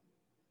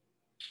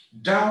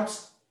 Doubt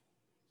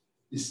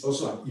is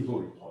also an evil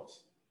report.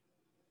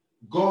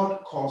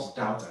 God calls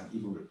doubt an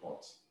evil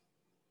report.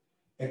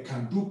 A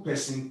can-do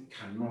person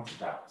cannot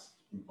doubt.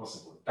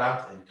 Impossible.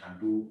 Doubt and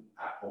can-do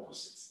are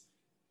opposites.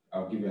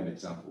 I'll give you an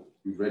example.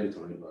 We've read it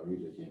already, but I'll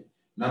read it again.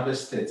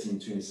 Numbers 13,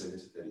 27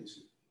 to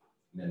 32.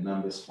 And then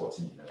Numbers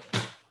 14, 11.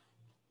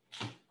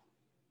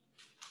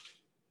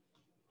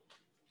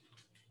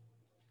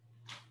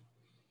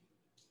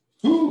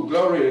 Ooh,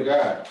 glory to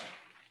God.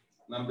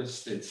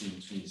 Numbers 13,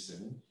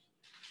 27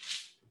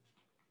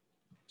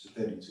 to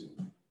 32.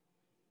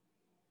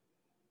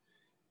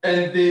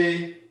 And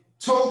they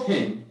told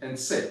him and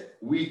said,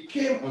 we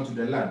came unto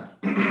the land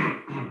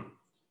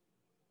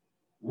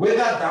whither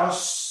thou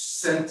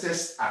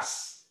sentest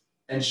us,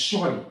 and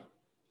surely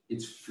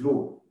it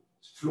floweth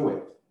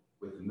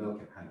with milk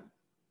and honey.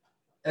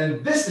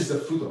 And this is the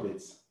fruit of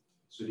it.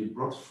 So they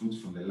brought fruit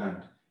from the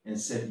land and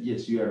said,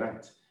 yes, you are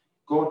right.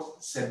 God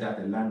said that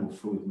the land will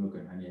flow with milk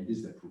and honey, and this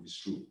is the proof is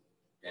true.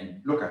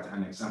 And look at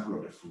an example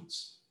of the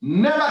fruits.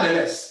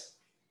 Nevertheless,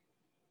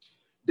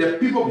 the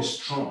people be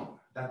strong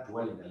that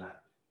dwell in the land,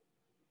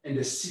 and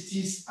the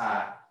cities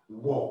are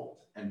walled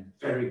and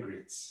very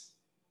great.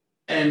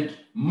 And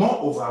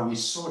moreover, we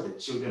saw the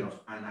children of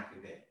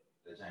Anak there,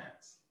 the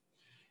giants.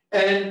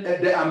 And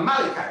the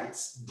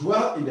Amalekites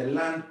dwell in the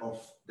land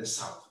of the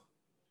south,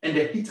 and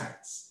the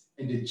Hittites,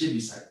 and the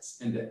Jebusites,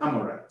 and the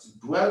Amorites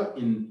dwell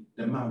in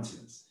the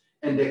mountains,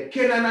 and the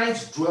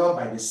Canaanites dwell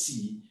by the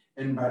sea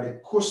and by the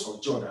coast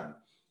of Jordan.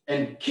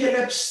 And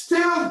Caleb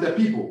stilled the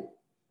people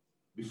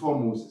before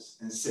Moses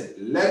and said,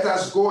 let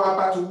us go up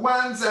at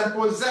once and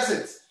possess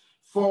it,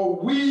 for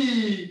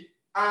we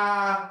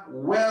are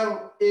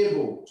well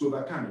able to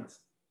overcome it.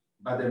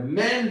 But the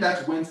men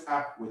that went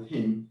up with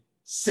him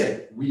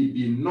said, we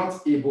be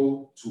not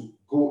able to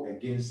go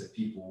against the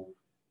people,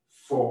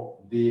 for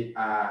they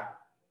are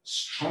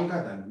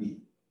stronger than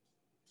we.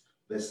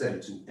 Verse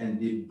 32, and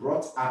they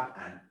brought up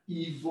an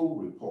evil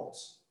report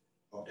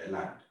of the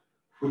land,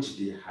 which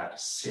they had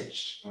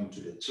searched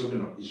unto the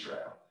children of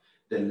Israel.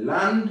 The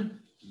land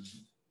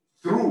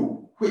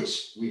through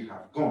which we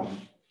have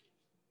gone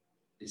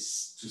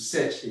is to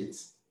search it,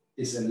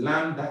 is a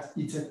land that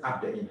eateth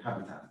up the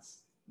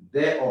inhabitants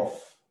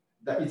thereof,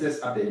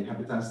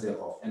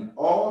 and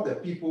all the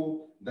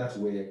people that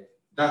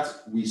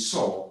we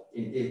saw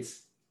in it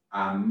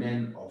are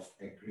men of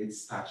a great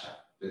stature.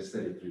 Verse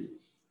 33.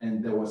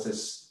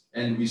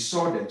 And we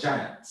saw the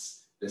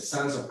giants, the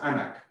sons of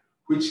Anak,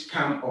 which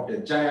come of the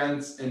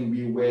giants, and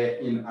we were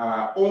in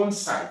our own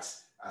sight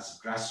as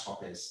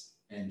grasshoppers,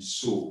 and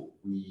so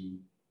we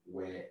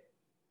were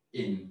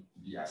in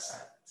their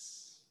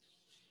sights.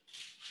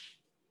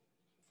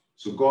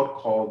 So God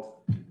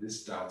called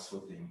this doubtful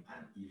thing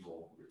an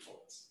evil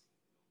report.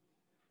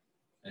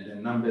 And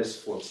then Numbers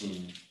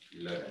 14,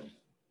 11.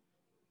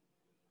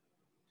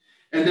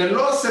 And the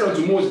Lord said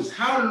unto Moses,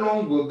 how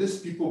long will this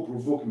people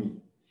provoke me?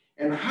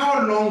 And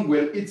how long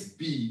will it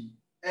be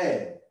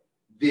ere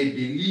they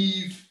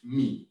believe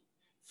me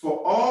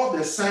for all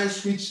the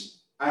signs which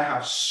I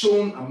have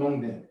shown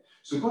among them?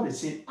 So God is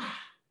saying,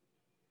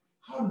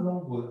 how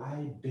long will I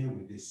bear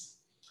with this?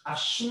 I've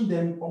shown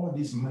them all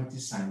these mighty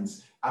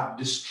signs. I've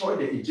destroyed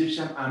the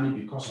Egyptian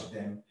army because of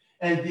them.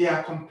 And they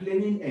are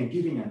complaining and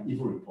giving an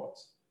evil report.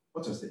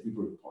 What was the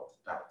evil report?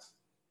 Doubt.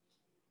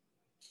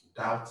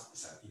 Doubt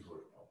is an evil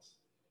report.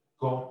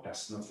 God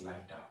does not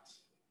like doubt.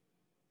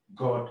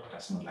 God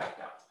does not like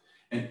doubt.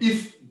 And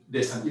if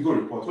there's an evil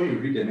report, when you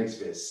read the next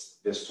verse,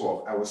 verse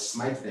 12, I will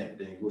smite them,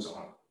 then it goes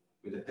on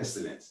with the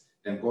pestilence.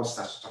 Then God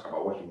starts to talk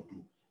about what he will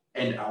do.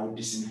 And I will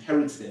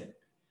disinherit them,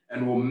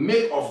 and will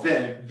make of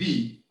them,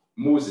 thee,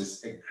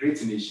 Moses, a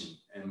great nation,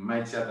 and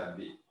mightier than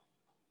they.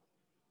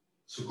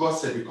 So God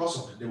said, because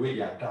of the way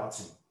they are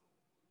doubting,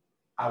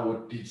 I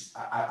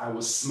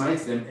will smite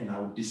them and I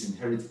will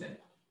disinherit them.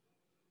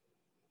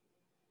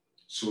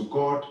 So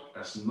God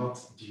does not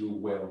deal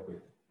well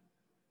with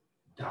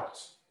doubt.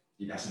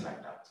 He doesn't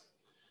like doubt.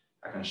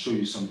 I can show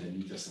you some in the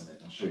New Testament.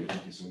 I'm sure you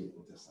think it's only the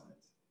Old Testament.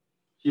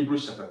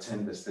 Hebrews chapter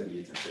 10, verse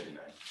 38 and 39.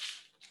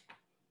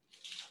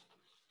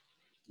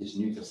 It's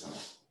New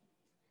Testament.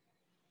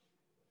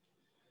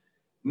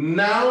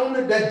 Now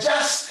the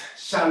just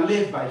shall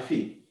live by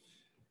faith.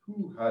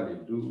 Ooh,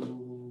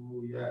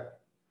 hallelujah.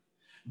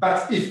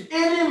 But if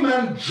any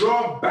man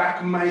draw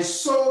back, my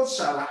soul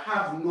shall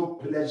have no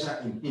pleasure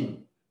in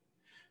him.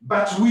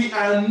 But we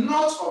are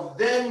not of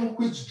them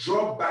which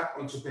draw back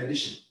unto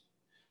perdition,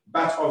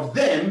 but of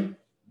them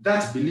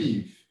that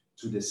believe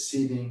to the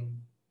saving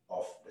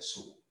of the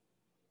soul.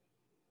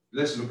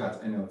 Let's look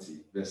at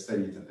NLT, verse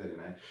 38 and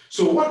 39.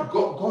 So what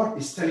God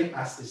is telling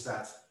us is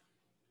that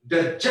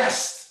the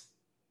just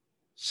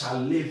shall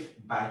live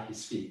by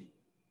his faith.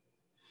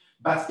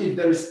 But if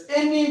there is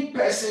any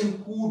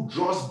person who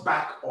draws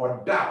back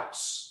or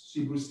doubts,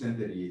 Hebrews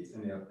 10:38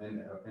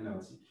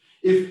 NLT.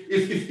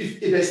 If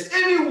there's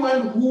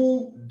anyone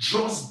who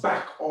draws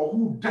back or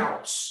who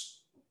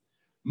doubts,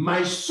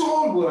 my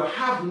soul will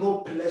have no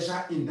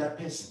pleasure in that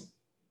person.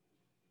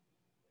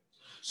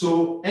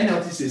 So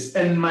NLT says,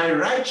 and my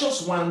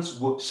righteous ones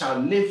shall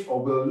live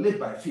or will live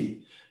by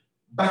faith,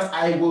 but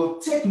I will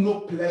take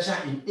no pleasure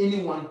in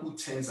anyone who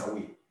turns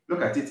away.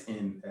 Look at it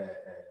in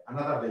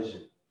another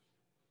version.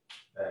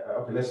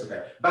 Okay, let's look at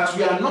it. But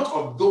we are not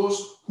of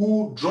those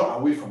who draw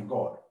away from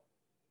God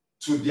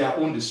to their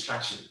own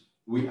destruction.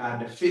 We are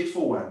the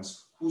faithful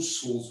ones whose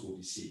souls will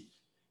be saved.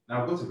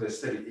 Now go to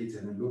verse 38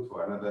 and then look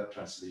for another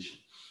translation.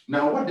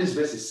 Now what this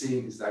verse is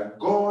saying is that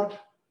God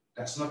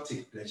does not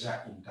take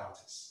pleasure in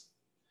doubters,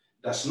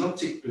 does not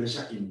take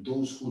pleasure in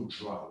those who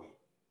draw away,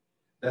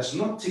 does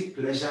not take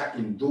pleasure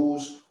in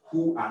those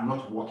who are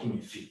not walking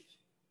in faith.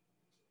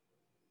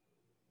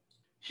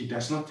 He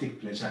does not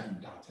take pleasure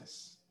in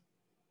doubters.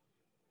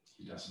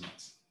 He does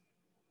not.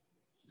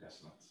 He does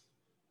not.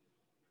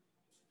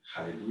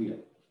 Hallelujah.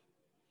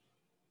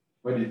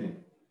 What do you think?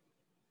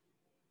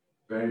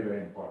 Very,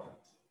 very important.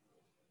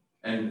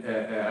 And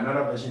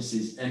another version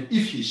says, and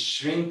if he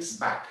shrinks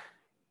back,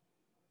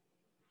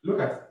 look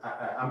at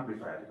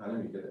Amplified. Let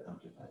me get it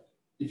Amplified.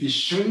 If he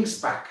shrinks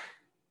back,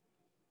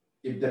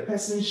 if the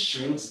person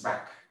shrinks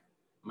back,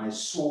 my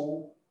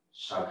soul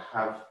shall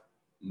have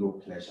no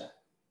pleasure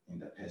in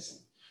the person.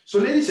 So,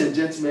 ladies and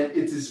gentlemen,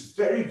 it is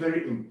very,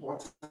 very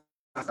important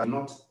to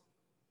not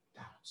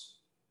doubt.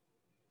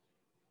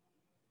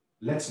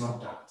 Let's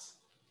not doubt.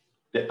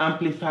 The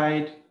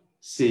Amplified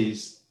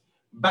says,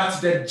 but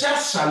the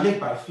just shall live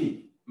by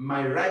faith.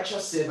 My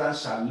righteous servant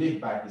shall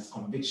live by his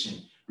conviction,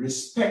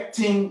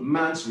 respecting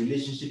man's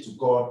relationship to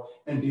God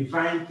and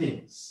divine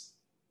things.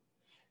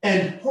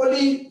 And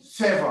holy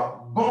fervor,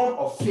 born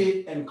of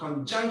faith and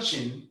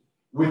conjunction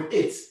with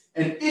it.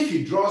 And if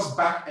he draws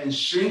back and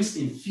shrinks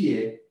in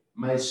fear,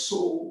 my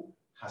soul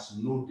has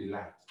no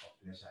delight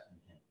or pleasure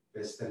in him.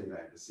 Verse 39,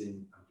 the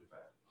same Amplified.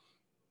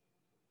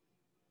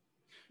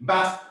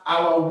 But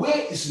our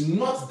way is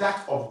not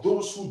that of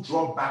those who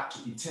draw back to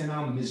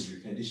eternal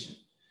misery, perdition,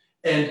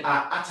 and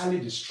are utterly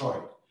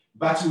destroyed.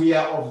 But we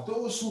are of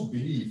those who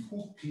believe,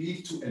 who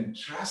cleave to and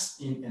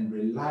trust in and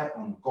rely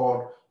on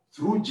God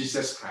through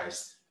Jesus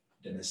Christ,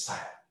 the Messiah,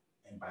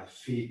 and by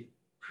faith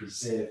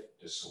preserve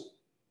the soul.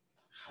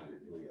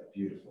 Hallelujah.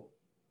 Beautiful.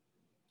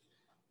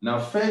 Now,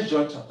 1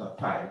 John chapter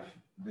 5,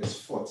 verse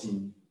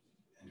 14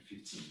 and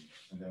 15,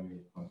 and then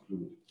we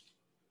conclude.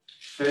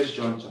 1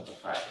 John chapter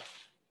 5.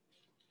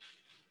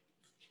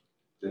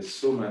 There's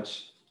so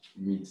much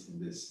meat in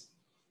this.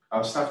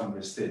 I'll start from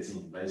verse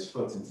 13, verse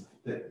 14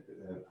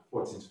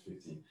 to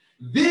 15.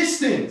 These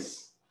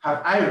things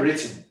have I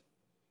written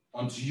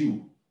unto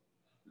you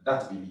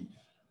that believe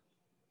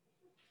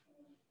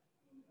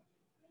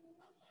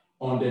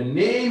on the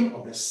name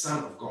of the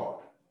Son of God,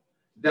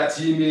 that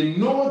ye may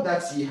know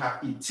that ye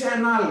have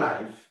eternal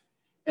life,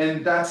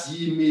 and that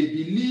ye may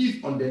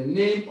believe on the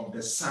name of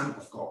the Son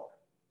of God.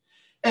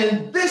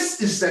 And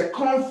this is the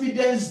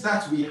confidence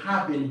that we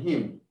have in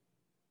him.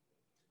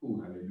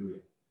 Oh, hallelujah.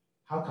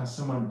 How can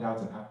someone doubt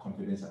and have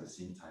confidence at the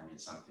same time in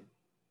something?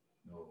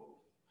 No.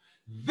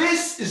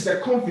 This is the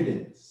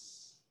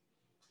confidence.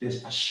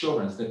 There's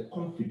assurance, the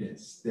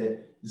confidence, the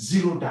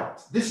zero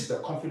doubt. This is the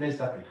confidence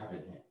that we have in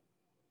him.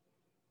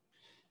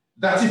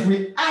 That if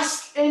we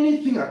ask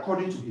anything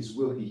according to his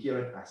will, he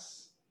heareth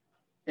us.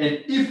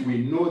 And if we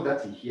know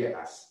that he hears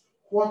us,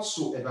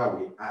 whatsoever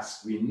we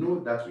ask, we know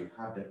that we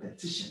have the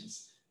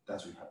petitions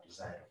that we have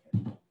desired of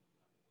him.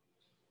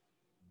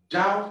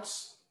 Doubt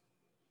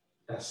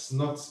does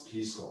not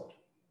please God.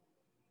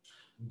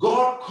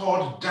 God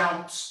called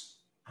doubt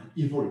an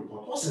evil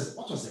report.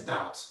 What was the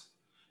doubt?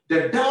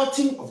 The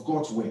doubting of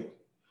God's word.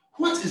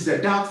 What is the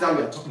doubt that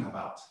we are talking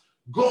about?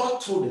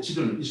 God told the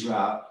children of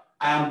Israel,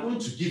 I am going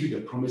to give you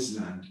the promised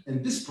land,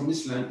 and this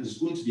promised land is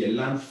going to be a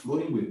land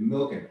flowing with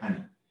milk and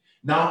honey.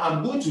 Now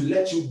I'm going to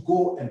let you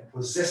go and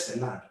possess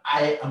the land.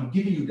 I am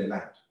giving you the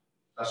land.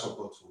 That's what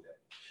God told them.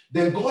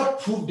 Then God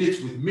proved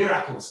it with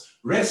miracles,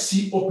 Red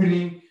Sea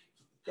opening,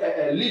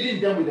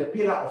 leading them with a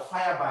pillar of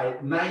fire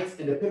by night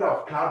and a pillar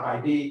of cloud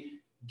by day,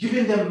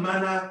 giving them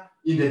manna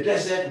in the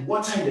desert,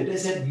 water in the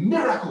desert,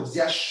 miracles.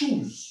 Their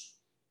shoes,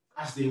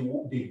 as they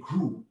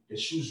grew, the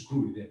shoes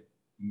grew with them.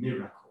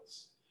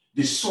 Miracles.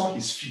 They saw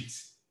his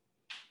feet.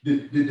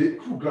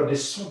 They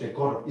saw the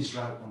God of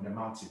Israel on the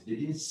mountain. They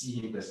didn't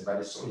see him personally,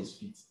 but they saw his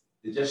feet.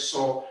 They just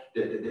saw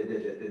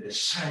the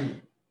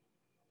shining.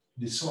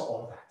 They saw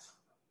all that.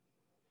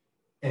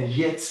 And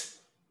yet,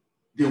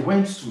 they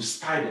went to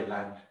spy the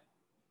land.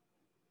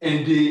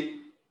 And they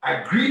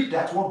agreed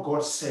that what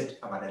God said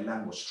about the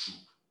land was true.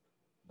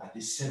 But they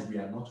said, we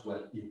are not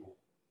well able.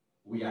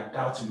 We are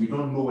doubting. We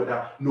don't know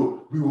whether,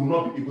 no, we will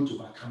not be able to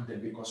overcome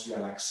them because we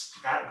are like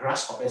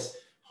grasshoppers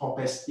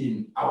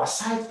in our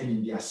sight and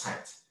in their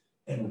sight.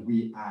 And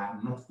we are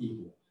not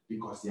able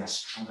because they are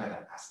stronger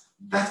than us.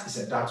 That is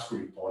a doubtful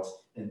report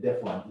and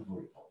therefore an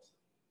evil report.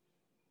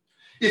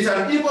 It's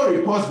an evil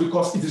report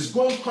because it is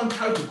going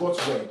contrary to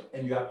God's word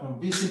and you are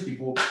convincing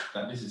people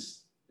that this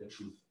is the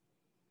truth.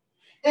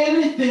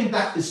 Anything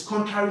that is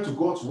contrary to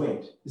God's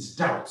word is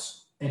doubt,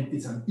 and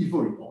it's an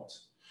evil report.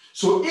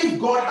 So if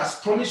God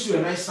has promised you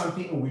and I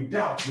something and we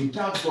doubt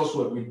God's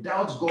word, we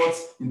doubt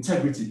God's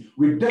integrity,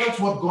 we doubt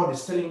what God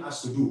is telling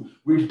us to do,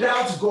 we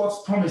doubt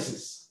God's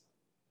promises,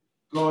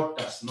 God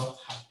does not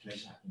have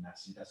pleasure in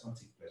us. He does not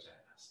take pleasure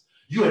in us.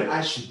 You and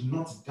I should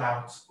not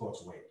doubt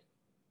God's word.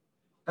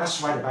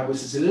 That's why the Bible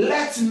says,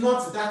 let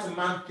not that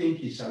man think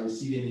he shall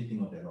receive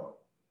anything of the Lord.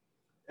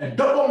 A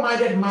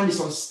double-minded man is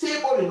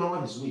unstable in all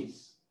his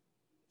ways.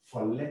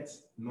 For let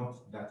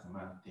not that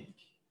man think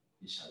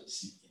he shall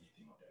receive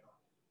anything of the Lord.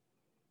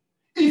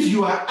 If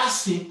you are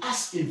asking,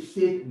 ask in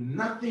faith,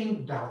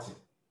 nothing doubting.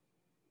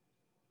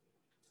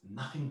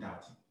 Nothing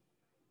doubting.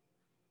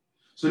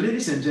 So,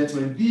 ladies and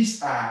gentlemen,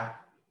 these are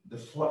the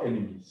four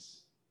enemies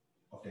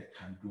of the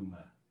can-do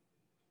man,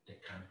 the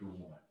can-do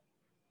woman,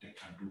 the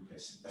can-do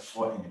person. The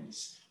four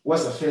enemies.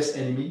 What's the first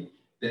enemy?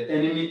 The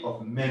enemy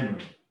of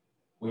memory.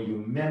 When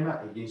you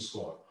murmur against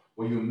God,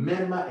 when you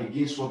murmur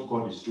against what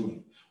God is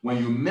doing, when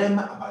you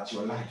murmur about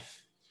your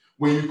life,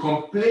 when you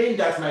complain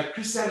that my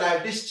Christian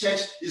life, this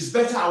church is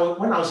better.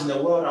 When I was in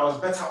the world, I was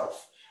better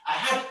off. I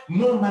had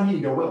more money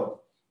in the world.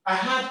 I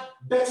had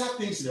better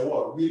things in the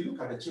world. We look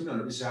at the children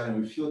of Israel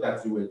and we feel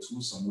that they were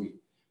too some way.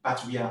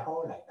 But we are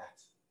all like that.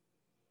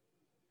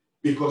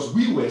 Because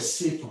we were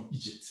saved from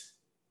Egypt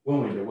when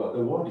we were in the world.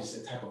 The world is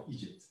a type of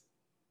Egypt.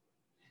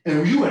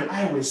 And you and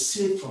I were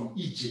saved from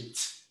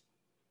Egypt.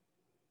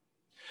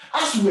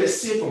 As we were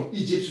saved from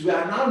Egypt, we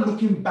are now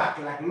looking back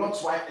like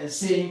Lot's wife and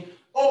saying,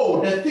 oh,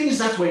 the things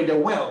that were in the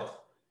world,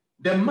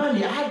 the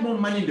money, I had more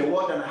money in the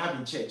world than I have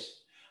in church.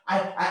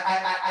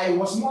 I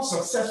was more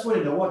successful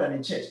in the world than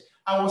in church.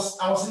 I was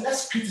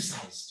less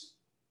criticized.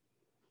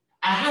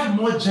 I had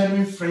more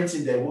genuine friends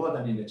in the world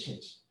than in the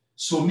church.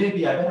 So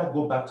maybe I better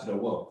go back to the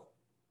world.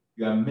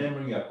 You are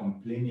murmuring, you are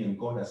complaining, and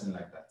God doesn't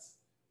like that.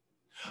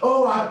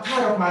 Oh, I'm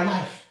tired of my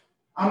life.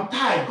 I'm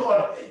tired.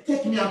 God,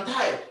 take me, I'm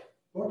tired.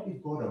 What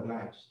if God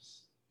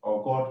obliges?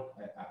 Or God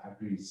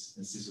agrees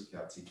and says,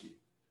 okay, I'll take you.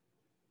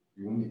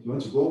 You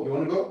want to go? You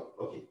want to go?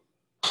 Okay.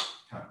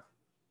 Come.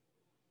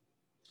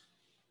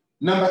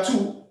 Number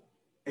 2,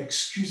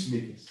 excuse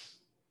makers.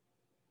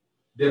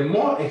 The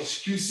more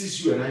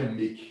excuses you and I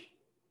make,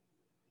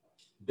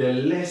 the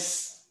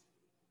less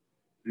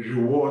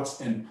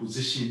rewards and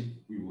position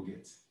we will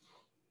get.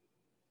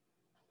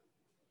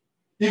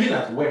 Even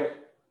at work,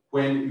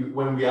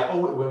 when we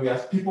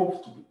have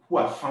people who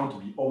are found to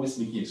be always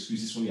making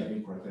excuses when we are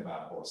being corrected by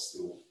our boss,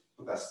 they will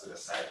put us to the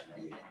side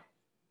in a way.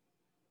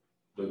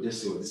 They'll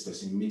just say, oh, this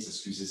person makes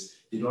excuses.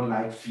 They don't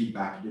like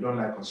feedback. They don't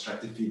like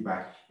constructive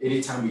feedback.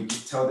 Anytime we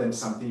tell them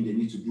something they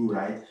need to do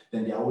right,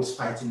 then they're always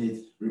fighting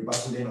it,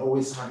 rebutting it,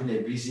 always having a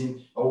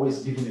reason, always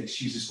giving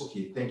excuses.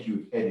 Okay, thank you,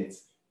 we've heard it.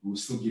 We'll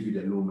still give you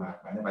the low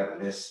mark, but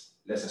nevertheless,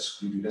 let's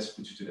exclude you. Let's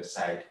put you to the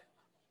side.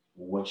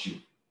 We'll watch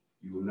you.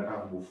 You will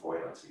never move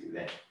forward until you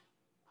learn.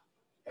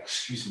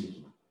 Excuse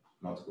making,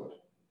 not good.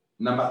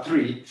 Number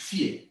 3,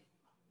 fear.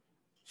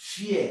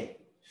 Fear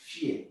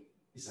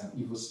is an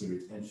evil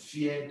spirit, and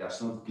fear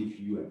does not give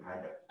you and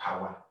I the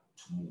power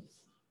to move.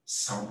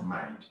 Sound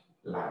mind,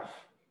 love.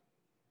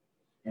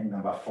 And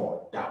number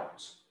 4,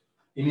 doubt.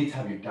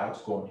 Anytime you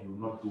doubt God, you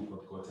will not do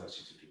what God tells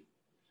you to do.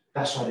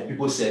 That's why the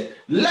people said,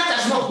 let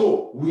us not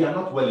go. We are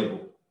not well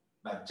able.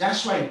 But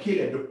Joshua and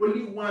Caleb, the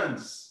only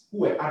ones who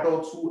were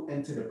adults who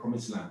entered the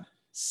promised land,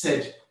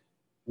 said,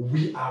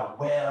 we are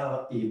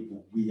well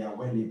able. We are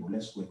well able.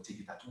 Let's go and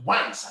take it at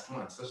once.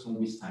 Let's not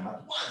waste time.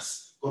 At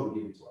once, God will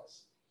give it to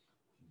us.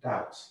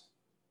 Doubt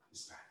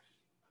is bad.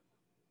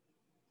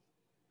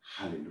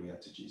 Hallelujah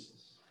to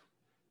Jesus.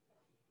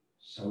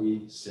 Shall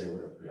we say a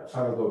word of prayer?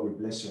 Father God, we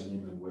bless your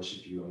name and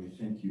worship you, and we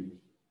thank you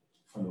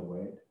for your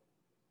word.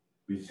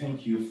 We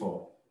thank you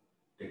for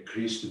the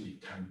grace to be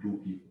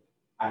can-do people.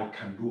 I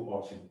can do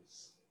all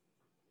things.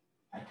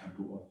 I can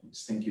do all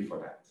things. Thank you for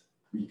that.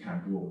 We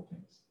can do all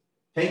things.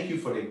 Thank you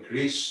for the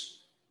grace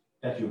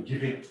that you're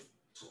giving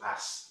to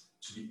us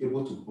to be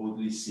able to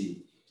boldly say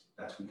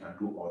that we can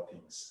do all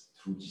things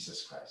through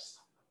Jesus Christ,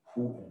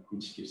 who and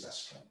which gives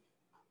us strength.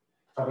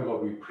 Father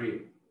God, we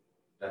pray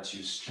that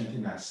you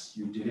strengthen us,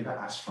 you deliver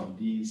us from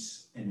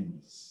these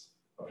enemies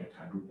of the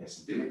can-do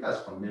person. Deliver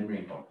us from memory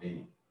and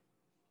complaining.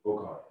 Oh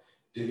God,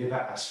 deliver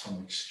us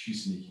from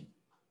excuse making.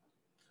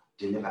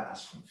 Deliver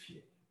us from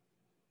fear.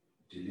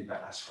 Deliver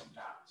us from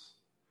doubt.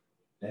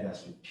 Let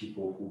us be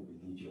people who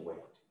believe your word,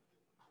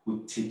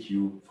 who take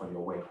you for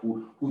your word,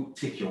 who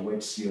take your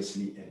word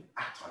seriously and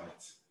act on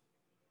it.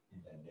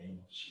 In the name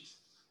of Jesus.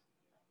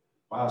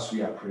 Whilst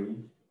we are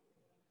praying,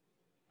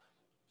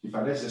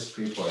 let's just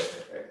pray for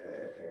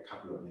a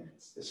couple of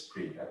minutes. Let's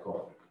pray that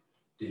God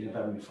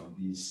deliver me from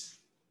these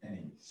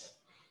enemies.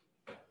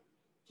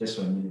 Just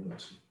for a minute or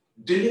two.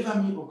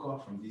 Deliver me, oh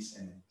God, from these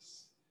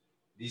enemies.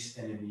 These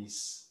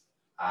enemies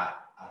are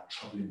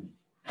troubling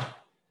me.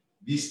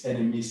 These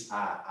enemies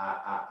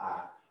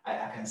I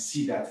can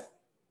see that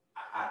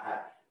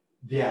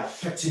they are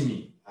affecting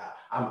me.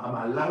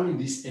 I'm allowing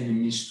these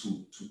enemies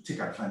to take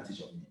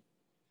advantage of me.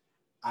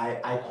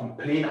 I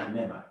complain and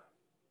murmur.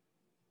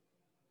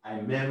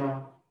 I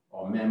murmur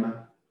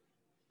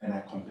and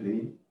I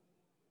complain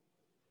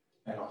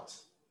a lot.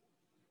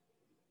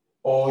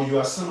 Or you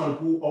are someone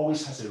who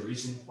always has a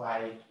reason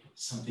why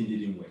something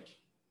didn't work.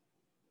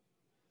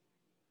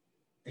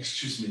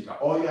 Excuse me.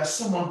 Or you are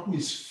someone who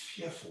is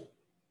fearful.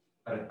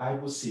 But the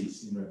Bible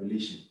says in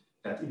Revelation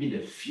that even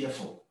the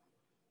fearful,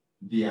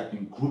 they have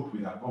been grouped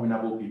with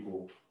abominable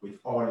people, with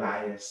all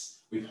liars,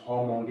 with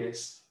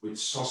whoremongers, with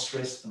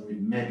sorcerers, and with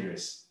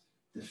murderers.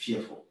 The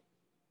fearful.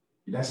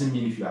 It doesn't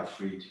mean if you are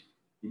afraid.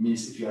 It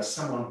means if you are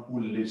someone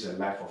who lives a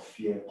life of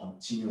fear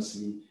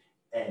continuously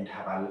and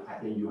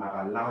you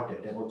have allowed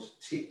the devil to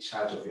take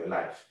charge of your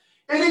life.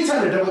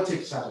 Anytime the devil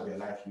takes charge of your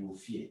life, you will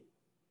fear.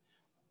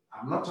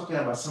 I'm not talking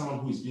about someone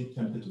who is being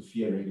tempted to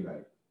fear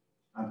regularly.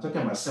 I'm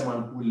talking about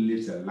someone who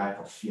lives a life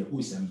of fear, who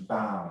is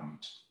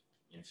embalmed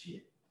in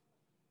fear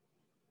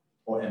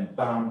or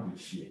embalmed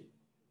with fear,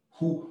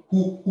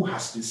 who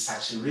has been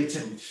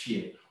saturated with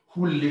fear,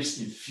 who lives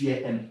in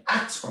fear and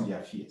acts on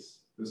their fears.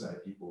 Those are the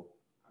people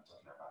I'm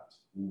talking about,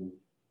 who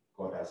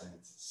God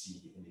doesn't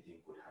see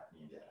anything good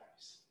happening in their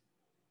lives.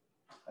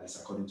 That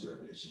is according to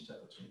Revelation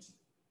chapter 20.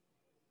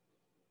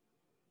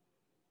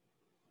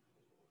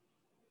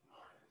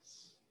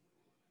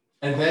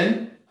 And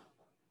then,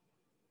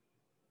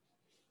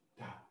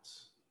 doubt.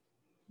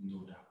 No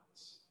doubt.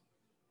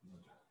 No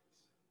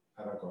doubt.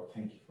 Father God,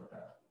 thank you for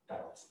that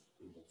doubt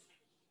removed.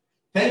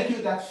 Thank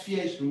you that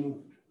fear is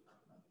removed.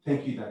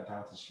 Thank you that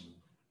doubt is removed.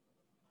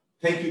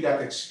 Thank you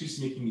that excuse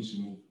making is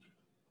removed.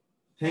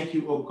 Thank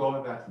you, oh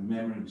God, that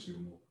memory is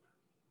removed.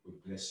 We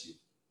bless you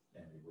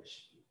and we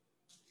worship you.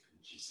 In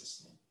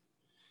Jesus' name.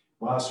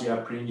 Whilst we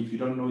are praying, if you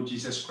don't know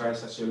Jesus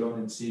Christ as your Lord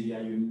and Savior,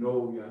 you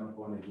know you are not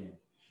born again.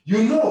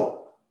 You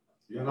know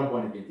you are not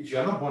born again. If you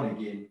are not born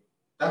again,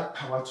 that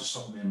power to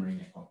stop murmuring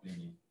and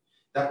complaining,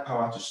 that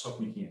power to stop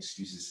making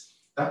excuses,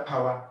 that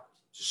power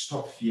to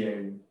stop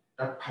fearing,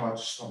 that power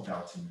to stop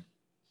doubting,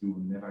 you will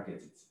never get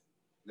it.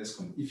 Let's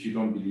come. If you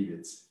don't believe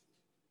it,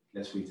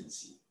 let's wait and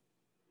see.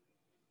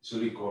 It's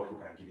only God who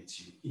can give it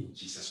to you in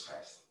Jesus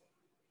Christ.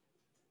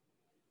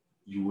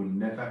 You will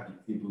never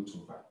be able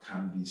to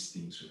overcome these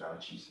things without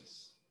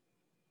Jesus.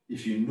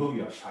 If you know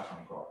you are far from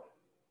God,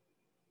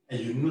 and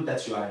you know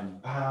that you are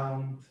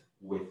bound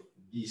with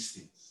these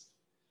things,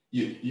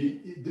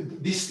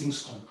 these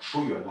things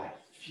control your life.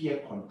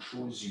 Fear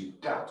controls you.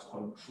 Doubt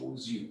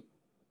controls you.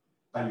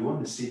 But you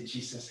want to say,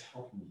 Jesus,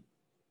 help me.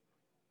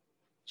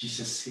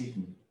 Jesus, save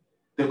me.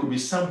 There could be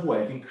some who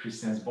are even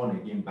Christians born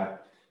again,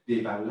 but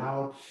they've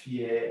allowed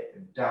fear,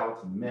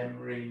 doubt,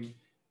 murmuring,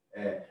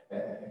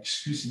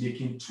 excuse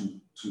making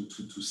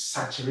to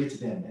saturate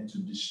them and to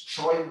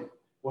destroy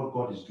what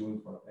God is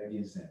doing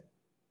against them.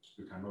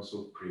 You can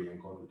also pray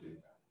and God will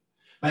deliver.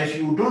 But if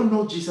you don't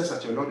know Jesus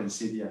as your Lord and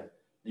Savior,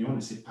 and you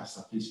want to say,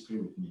 Pastor, please pray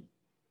with me.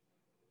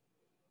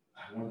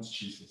 I want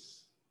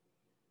Jesus.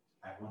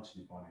 I want to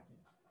be born again.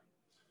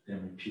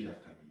 Then repeat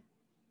after me.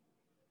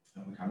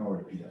 And we can all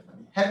repeat after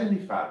me.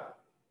 Heavenly Father,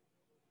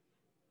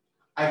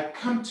 I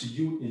come to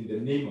you in the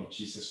name of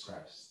Jesus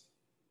Christ.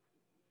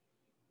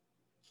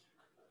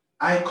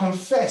 I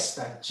confess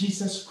that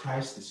Jesus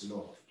Christ is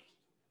Lord.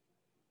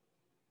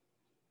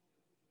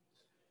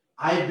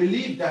 I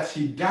believe that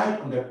he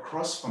died on the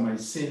cross for my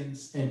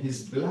sins and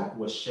his blood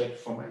was shed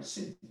for my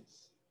sins.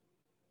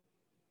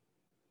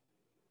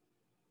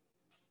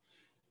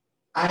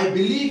 I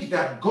believe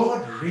that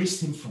God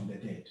raised him from the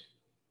dead.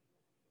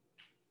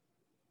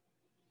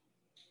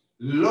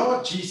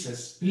 Lord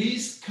Jesus,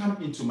 please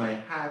come into my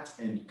heart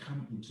and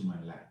come into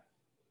my life.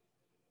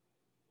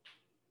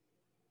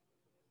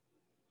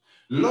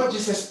 Lord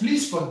Jesus,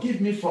 please forgive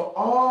me for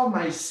all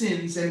my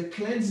sins and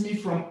cleanse me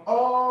from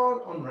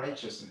all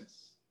unrighteousness.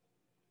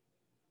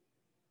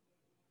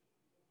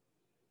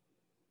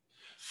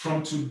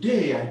 From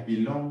today, I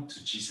belong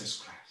to Jesus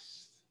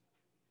Christ.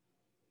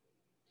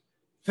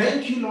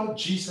 Thank you, Lord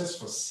Jesus,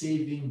 for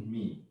saving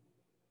me.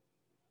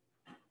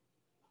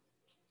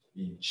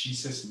 In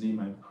Jesus' name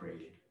I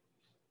pray.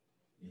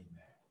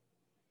 Amen.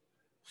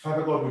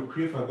 Father God, we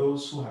pray for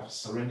those who have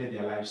surrendered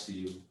their lives to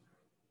you.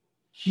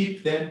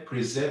 Keep them,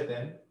 preserve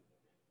them.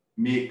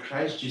 May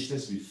Christ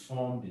Jesus be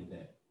formed in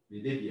them.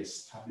 May they be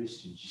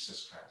established in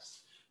Jesus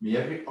Christ. May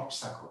every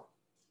obstacle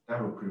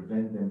that will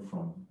prevent them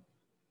from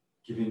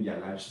giving their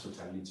lives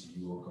totally to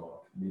you, O God,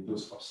 may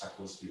those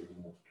obstacles be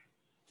removed.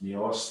 May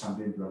all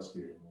stumbling blocks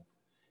be removed.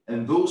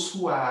 And those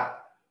who are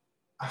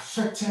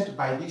affected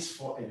by these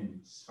four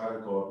enemies, Father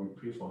God, we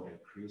pray for the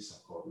grace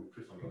of God. We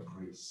pray for your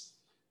grace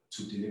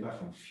to deliver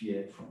from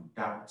fear, from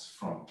doubt,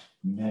 from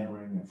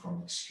murmuring, and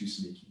from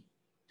excuse making.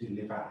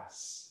 Deliver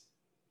us.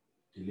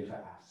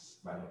 Deliver us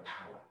by your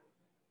power,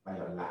 by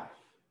your life.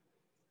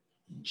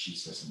 In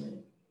Jesus'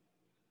 name,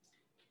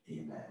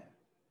 amen.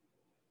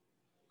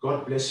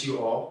 God bless you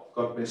all.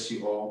 God bless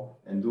you all.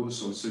 And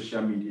those on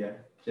social media,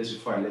 just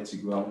before I let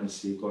you go, I want to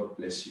say God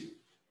bless you.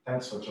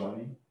 Thanks for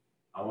joining.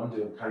 I want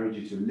to encourage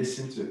you to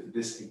listen to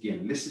this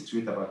again. Listen to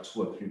it about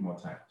 2 or 3 more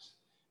times,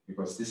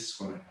 because this is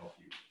going to help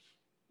you.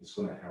 It's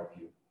going to help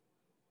you.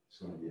 It's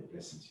going to be a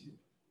blessing to you.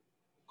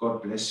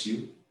 God bless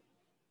you.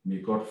 May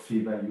God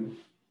favor you.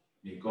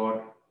 May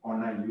God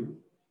honor you.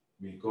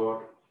 May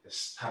God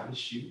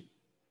establish you.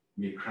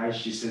 May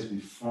Christ Jesus be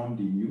formed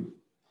in you.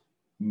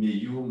 May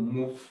you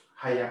move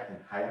higher and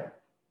higher.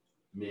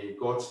 May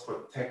God's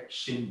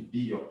protection be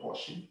your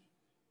portion.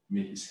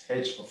 May his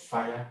hedge of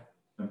fire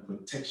and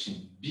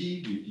protection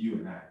be with you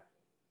and I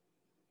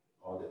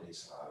all the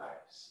days of our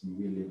lives.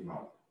 May we live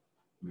long.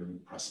 May we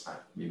prosper.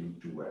 May we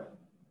do well.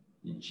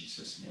 In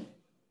Jesus' name,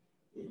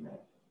 amen.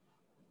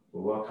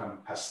 We welcome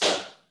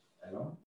Pastor Elon.